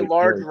spell not a a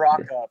large character.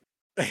 rock up?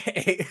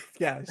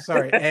 Yeah,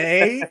 sorry.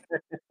 A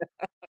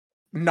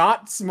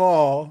not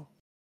small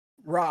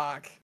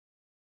rock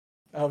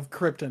of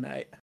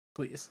kryptonite,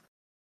 please.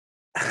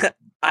 Could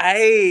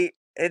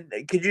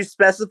you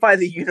specify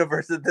the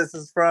universe that this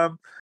is from?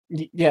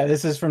 Yeah,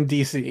 this is from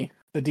DC.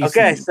 The DC.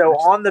 Okay, so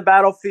on the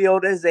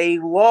battlefield is a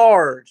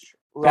large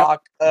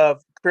rock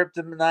of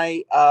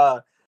kryptonite.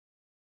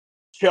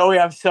 Joey,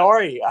 I'm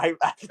sorry. I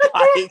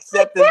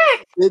accept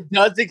that it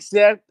does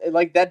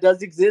that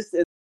does exist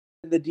in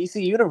the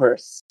DC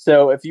universe.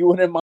 So if you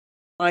wouldn't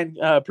mind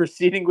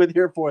proceeding with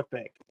your fourth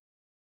pick.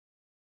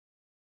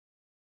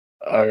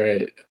 All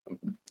right,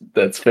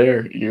 that's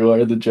fair. You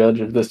are the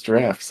judge of this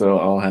draft, so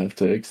I'll have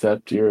to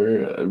accept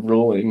your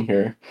ruling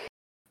here.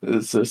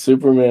 So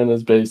Superman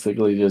has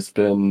basically just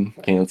been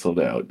canceled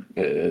out.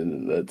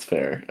 That's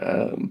fair.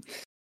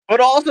 But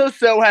also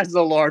so has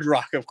the large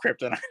rock of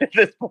kryptonite at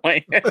this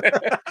point.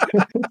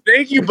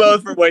 Thank you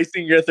both for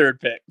wasting your third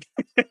pick.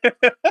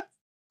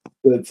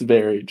 That's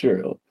very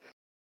true.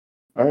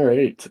 All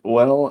right.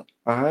 Well,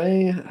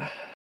 I've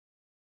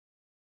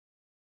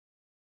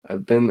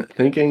been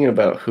thinking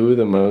about who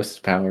the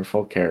most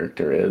powerful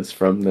character is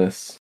from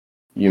this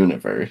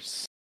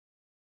universe.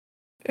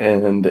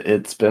 And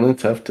it's been a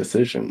tough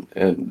decision.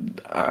 And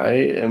I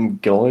am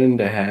going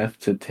to have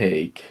to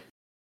take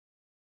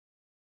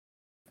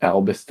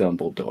Albus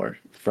Dumbledore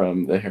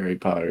from the Harry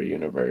Potter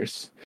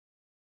universe.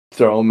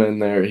 Throw him in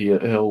there,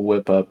 he'll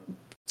whip up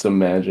some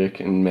magic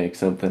and make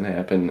something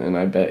happen, and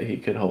I bet he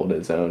could hold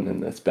his own in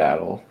this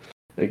battle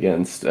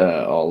against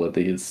all of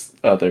these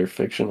other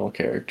fictional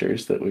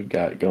characters that we've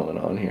got going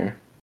on here.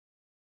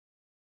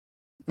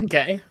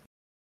 Okay.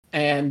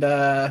 And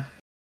I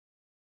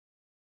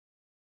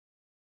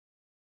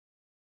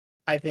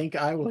think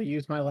I will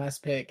use my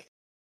last pick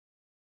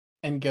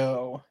and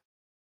go.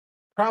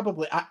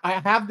 Probably,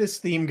 I have this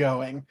theme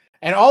going,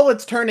 and all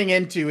it's turning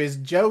into is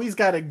Joey's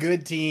got a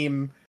good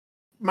team,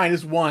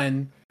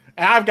 -1, and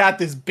I've got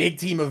this big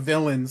team of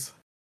villains.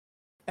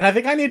 And I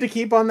think I need to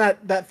keep on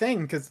that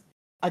thing, because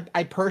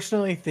I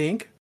personally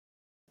think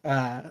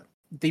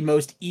the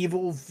most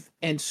evil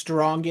and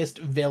strongest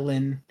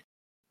villain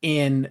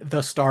in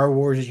the Star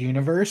Wars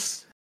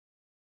universe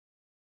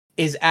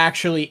is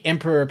actually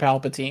Emperor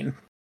Palpatine.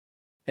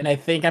 And I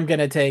think I'm going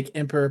to take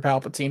Emperor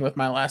Palpatine with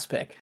my last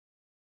pick.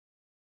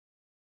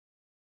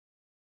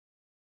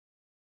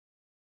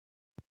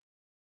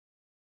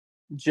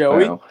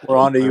 Joey, Wow. we're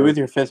on to you with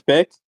your fifth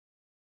pick.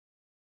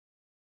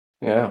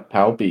 Yeah,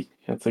 Palpy.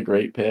 That's a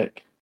great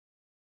pick.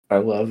 I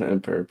love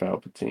Emperor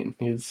Palpatine.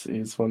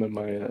 He's one of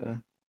my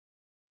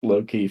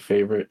low-key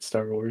favorite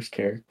Star Wars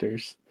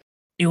characters.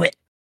 Do it.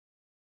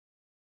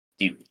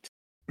 Do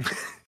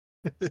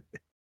it.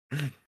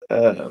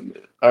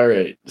 All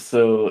right.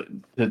 So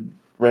to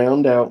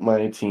round out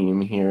my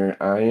team here,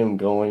 I am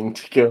going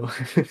to go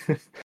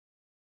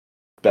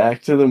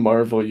back to the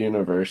Marvel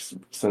Universe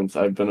since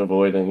I've been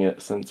avoiding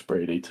it since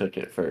Brady took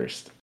it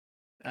first.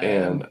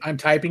 And I'm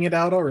typing it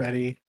out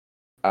already.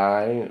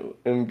 I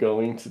am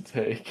going to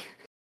take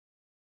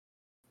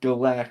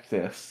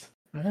Galactus.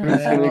 Who's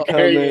gonna come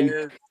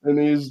in and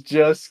he's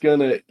just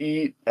gonna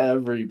eat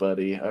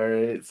everybody. All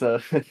right, so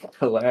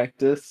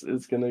Galactus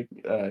is gonna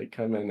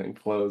come in and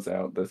close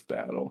out this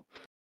battle.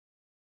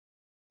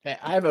 Okay,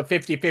 I have a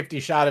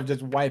 50-50 shot of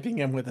just wiping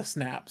him with a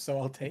snap, so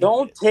I'll take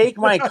Don't it. take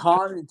my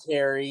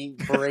commentary,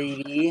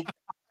 Brady.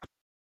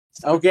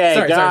 Okay,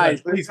 Sorry,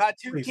 guys, please, we've got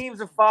two please. teams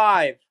of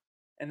 5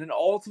 and an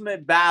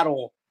ultimate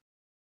battle.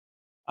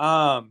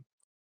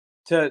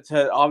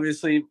 To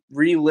obviously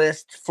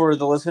relist for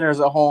the listeners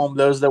at home,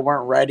 those that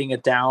weren't writing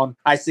it down,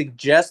 I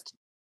suggest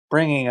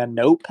bringing a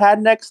notepad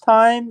next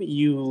time,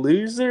 you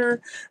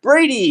loser.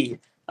 Brady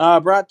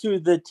brought to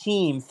the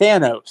team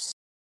Thanos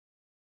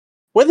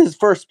with his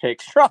first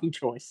pick, strong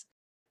choice.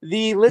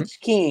 The Lich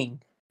King,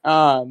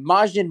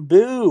 Majin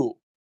Buu.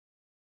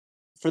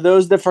 For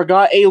those that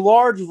forgot, a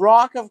large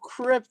rock of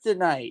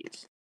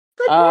kryptonite.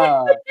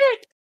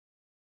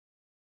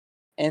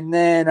 And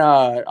then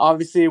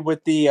obviously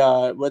with the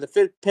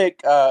 5th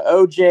pick,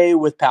 OJ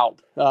with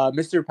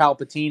Mr.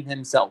 Palpatine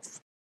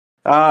himself.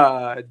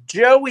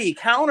 Joey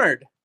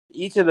countered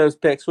each of those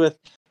picks with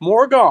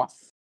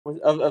Morgoth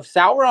of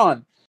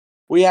Sauron.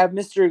 We have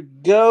Mr.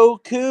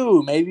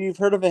 Goku. Maybe you've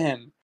heard of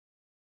him.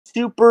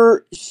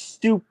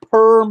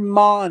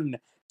 Superman.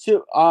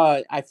 So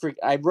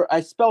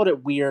I spelled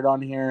it weird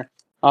on here.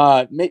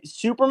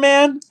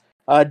 Superman,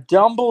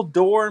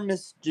 Dumbledore,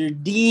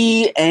 Mr.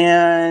 D,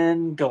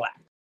 and Galactus.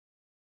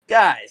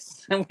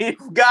 Guys,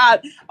 we've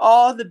got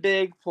all the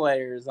big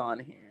players on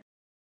here.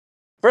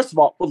 First of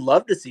all, would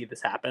love to see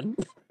this happen.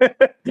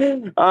 But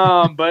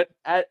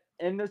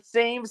in the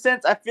same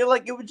sense, I feel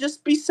like it would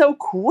just be so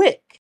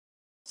quick.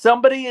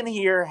 Somebody in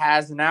here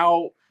has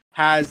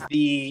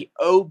the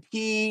OP,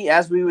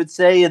 as we would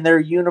say, in their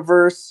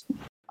universe.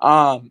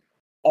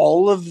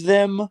 All of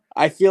them,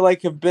 I feel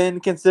like, have been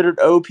considered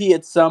OP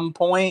at some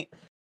point.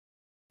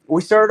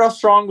 We started off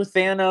strong with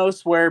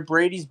Thanos, where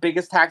Brady's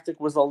biggest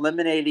tactic was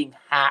eliminating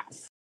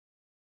half.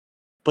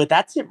 But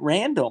that's at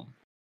random.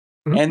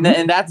 And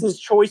that's his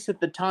choice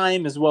at the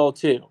time as well,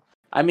 too.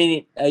 I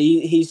mean,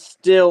 he's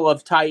still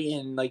of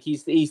Titan. Like,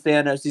 he's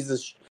Thanos.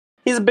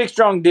 He's a big,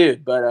 strong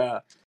dude,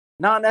 but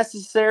not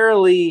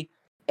necessarily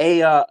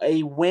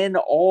a win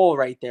all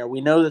right there.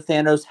 We know that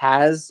Thanos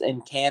has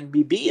and can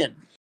be beaten,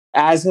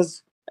 as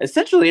has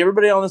essentially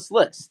everybody on this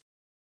list.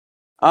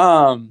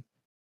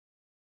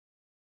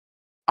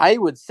 I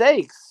would say,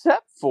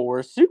 except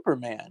for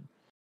Superman.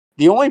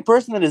 The only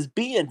person that has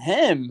beaten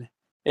him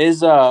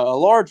is a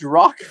large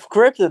rock of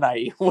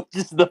kryptonite, which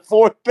is the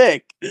 4th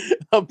pick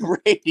of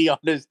Brady on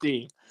his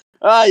team.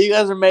 You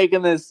guys are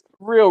making this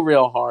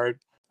real hard.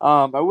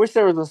 I wish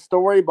there was a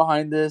story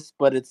behind this,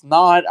 but it's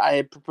not.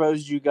 I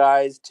propose you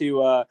guys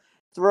to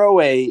throw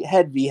a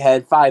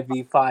head-v-head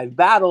 5v5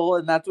 battle,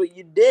 and that's what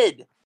you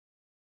did.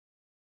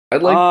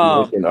 I'd like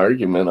to make an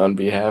argument on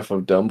behalf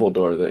of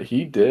Dumbledore that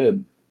he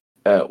did,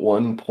 at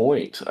one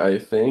point, I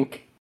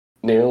think,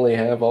 nearly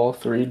have all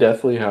 3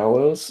 Deathly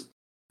Hallows.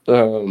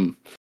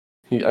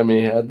 He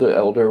had the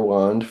Elder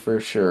Wand for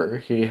sure.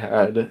 He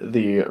had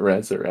the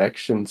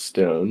Resurrection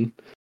Stone,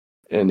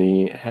 and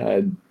he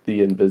had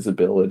the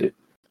Invisibility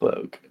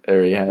Cloak.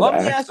 Or he had Let me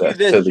access ask you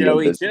this, to the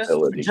Joey,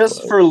 Invisibility just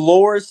Cloak. for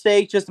lore's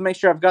sake, just to make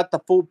sure I've got the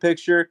full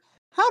picture.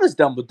 How does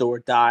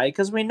Dumbledore die?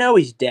 Because we know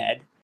he's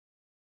dead.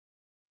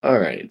 All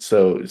right,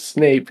 so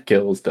Snape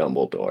kills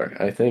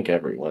Dumbledore. I think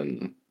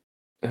everyone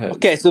has...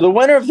 Okay, so the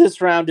winner of this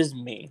round is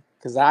me,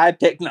 because I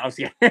picked... No,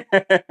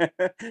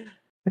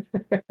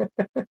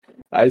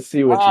 I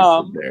see what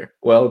you did there.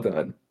 Well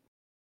done.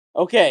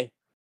 Okay.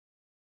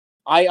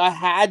 I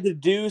had to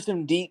do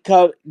some deep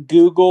cut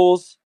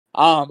Googles.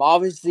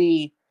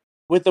 Obviously,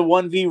 with the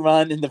 1v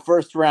run in the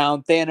first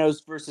round,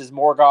 Thanos versus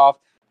Morgoth.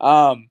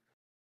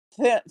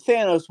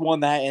 Thanos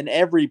won that in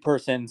every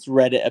person's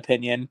Reddit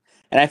opinion,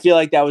 and I feel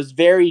like that was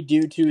very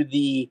due to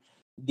the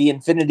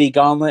Infinity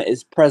Gauntlet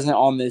is present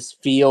on this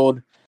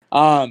field.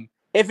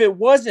 If it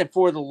wasn't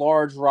for the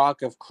large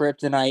rock of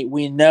kryptonite,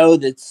 we know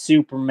that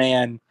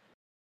Superman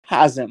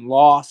hasn't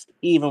lost.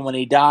 Even when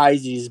he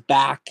dies, he's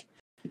back.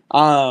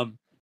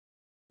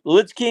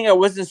 Lich King I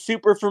wasn't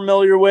super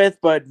familiar with,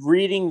 but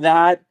reading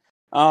that,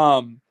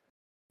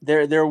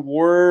 there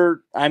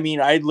were, I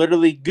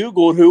literally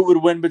Googled who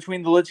would win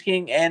between the Lich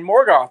King and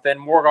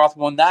Morgoth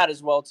won that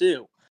as well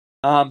too.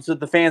 So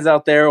the fans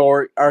out there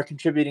are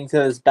contributing to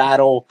this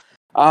battle.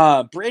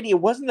 Brady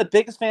wasn't the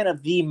biggest fan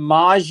of the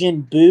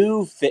Majin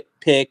Buu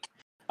pick,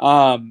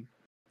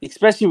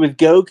 especially with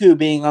Goku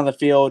being on the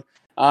field,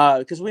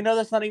 because we know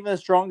that's not even the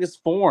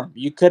strongest form.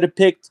 You could have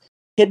picked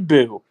Kid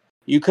Buu.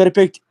 You could have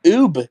picked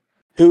Oob,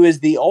 who is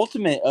the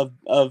ultimate of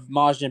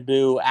Majin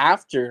Buu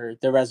after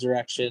the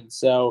resurrection.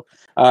 So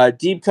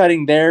deep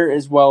cutting there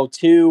as well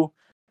too.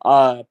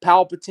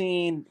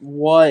 Palpatine,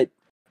 what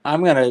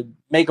I'm gonna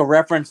make a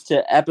reference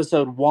to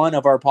episode 1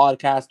 of our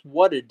podcast.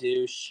 What a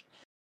douche!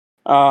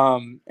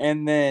 And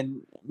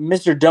then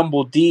Mr.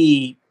 Dumble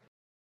D.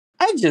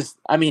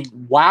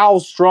 Wow,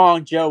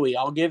 strong Joey.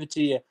 I'll give it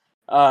to you.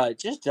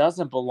 Just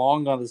doesn't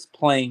belong on this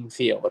playing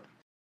field.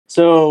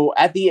 So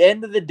at the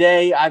end of the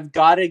day, I've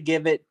got to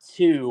give it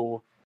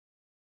to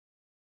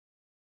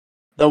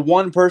the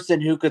one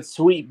person who could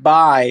sweep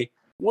by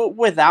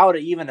without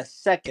even a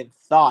second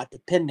thought,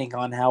 depending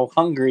on how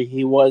hungry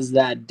he was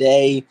that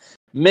day,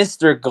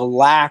 Mr.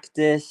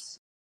 Galactus.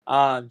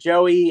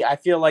 Joey, I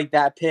feel like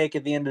that pick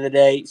at the end of the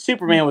day,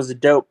 Superman was a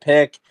dope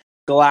pick.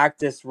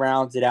 Galactus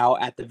rounds it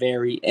out at the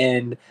very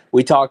end.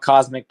 We talk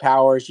cosmic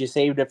powers. You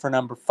saved it for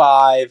number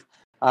 5.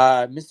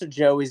 Mr.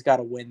 Joey's got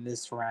to win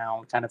this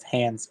round, kind of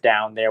hands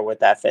down there with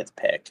that 5th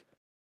pick.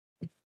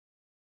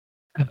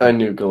 I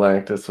knew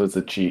Galactus was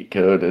a cheat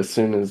code. As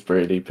soon as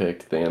Brady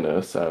picked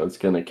Thanos, I was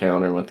going to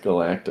counter with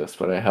Galactus,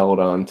 but I held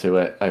on to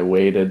it. I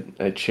waited.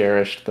 I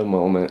cherished the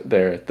moment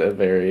there at the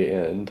very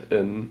end.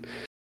 And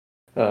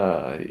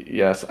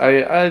yes,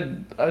 I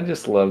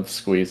just love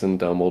squeezing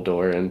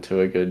Dumbledore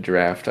into a good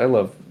draft. I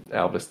love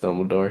Albus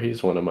Dumbledore.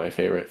 He's one of my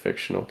favorite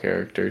fictional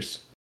characters.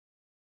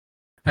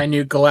 I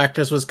knew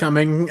Galactus was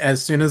coming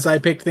as soon as I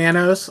picked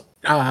Thanos.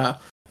 A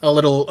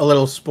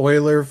little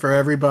spoiler for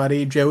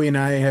everybody. Joey and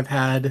I have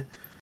had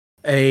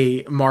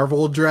a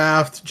Marvel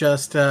draft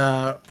just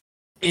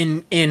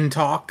in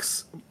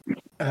talks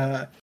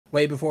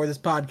way before this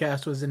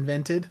podcast was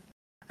invented,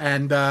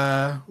 and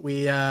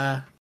we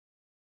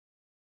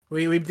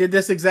did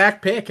this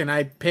exact pick, and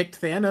I picked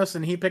Thanos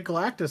and he picked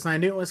Galactus, and I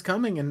knew it was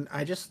coming, and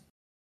I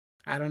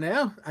don't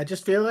know. I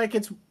just feel like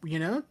it's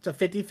it's a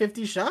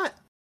 50-50 shot.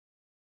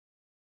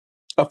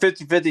 A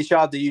 50-50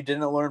 shot that you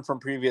didn't learn from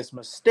previous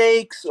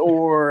mistakes,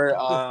 or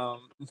A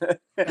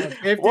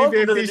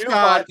 50-50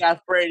 shot. Podcast,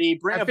 Brady.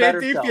 Bring a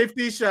better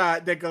 50-50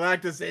 shot that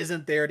Galactus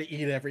isn't there to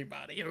eat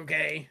everybody.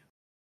 Okay.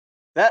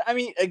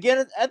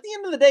 Again, at the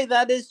end of the day,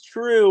 that is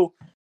true.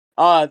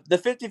 The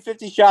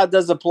 50-50 shot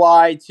does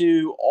apply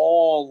to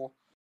all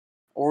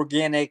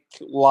organic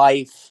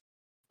life.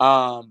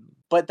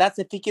 But that's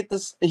if he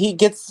gets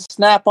the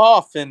snap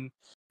off, and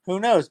who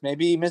knows?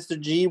 Maybe Mr.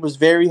 G was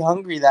very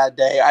hungry that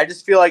day. I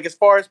just feel like as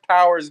far as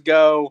powers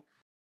go,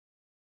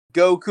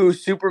 Goku,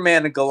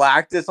 Superman, and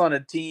Galactus on a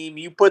team,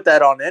 you put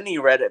that on any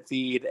Reddit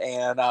feed,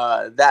 and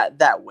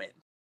that wins.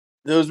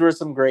 Those were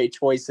some great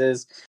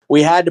choices.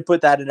 We had to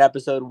put that in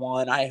episode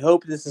 1. I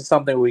hope this is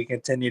something we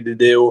continue to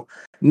do,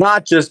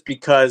 not just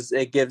because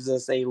it gives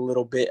us a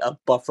little bit of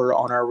buffer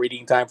on our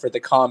reading time for the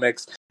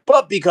comics,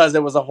 but because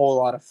it was a whole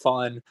lot of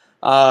fun.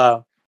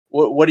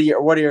 What are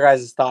your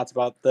guys' thoughts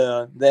about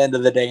the end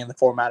of the day and the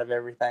format of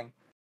everything?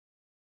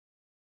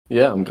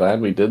 Yeah, I'm glad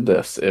we did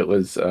this. It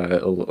was,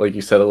 like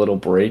you said, a little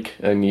break.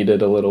 I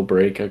needed a little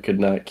break. I could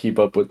not keep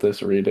up with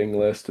this reading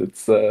list.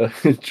 It's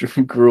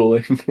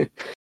grueling.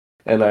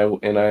 And I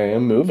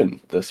am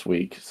moving this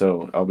week,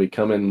 so I'll be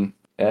coming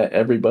at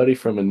everybody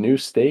from a new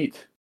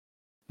state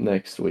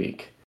next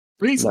week.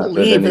 Please Not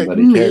believe that it.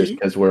 anybody cares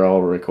because we're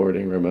all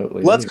recording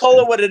remotely. Let's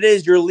call it what it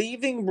is. You're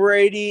leaving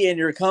Brady and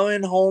you're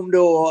coming home to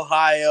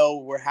Ohio.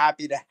 We're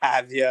happy to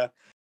have you.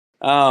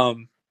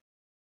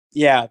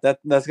 Yeah,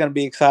 that's going to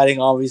be exciting.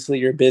 Obviously,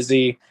 you're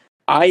busy.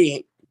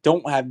 I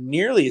don't have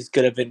nearly as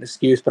good of an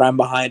excuse, but I'm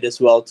behind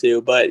as well,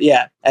 too. But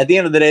yeah, at the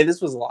end of the day,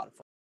 this was a lot of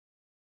fun.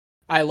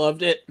 I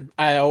loved it.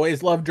 I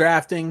always love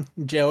drafting.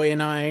 Joey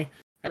and I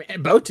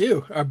mean, both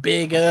too, are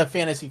big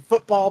fantasy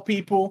football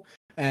people.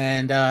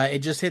 And it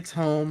just hits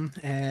home,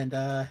 and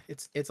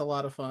it's a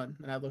lot of fun,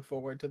 and I look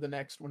forward to the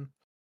next one.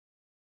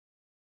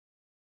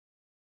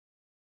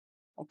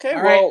 Okay,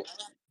 All well,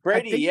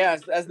 right. Brady,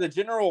 yes, as the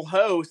general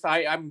host,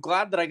 I'm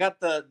glad that I got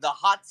the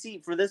hot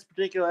seat for this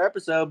particular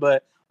episode,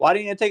 but why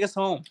don't you take us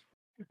home?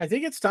 I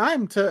think it's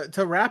time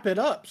to wrap it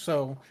up.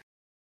 So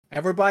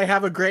everybody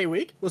have a great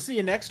week. We'll see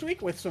you next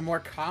week with some more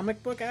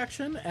comic book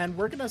action, and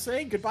we're going to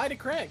say goodbye to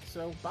Craig.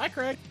 So bye,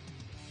 Craig.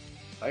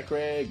 Bye,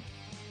 Craig.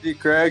 See you,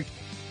 Craig.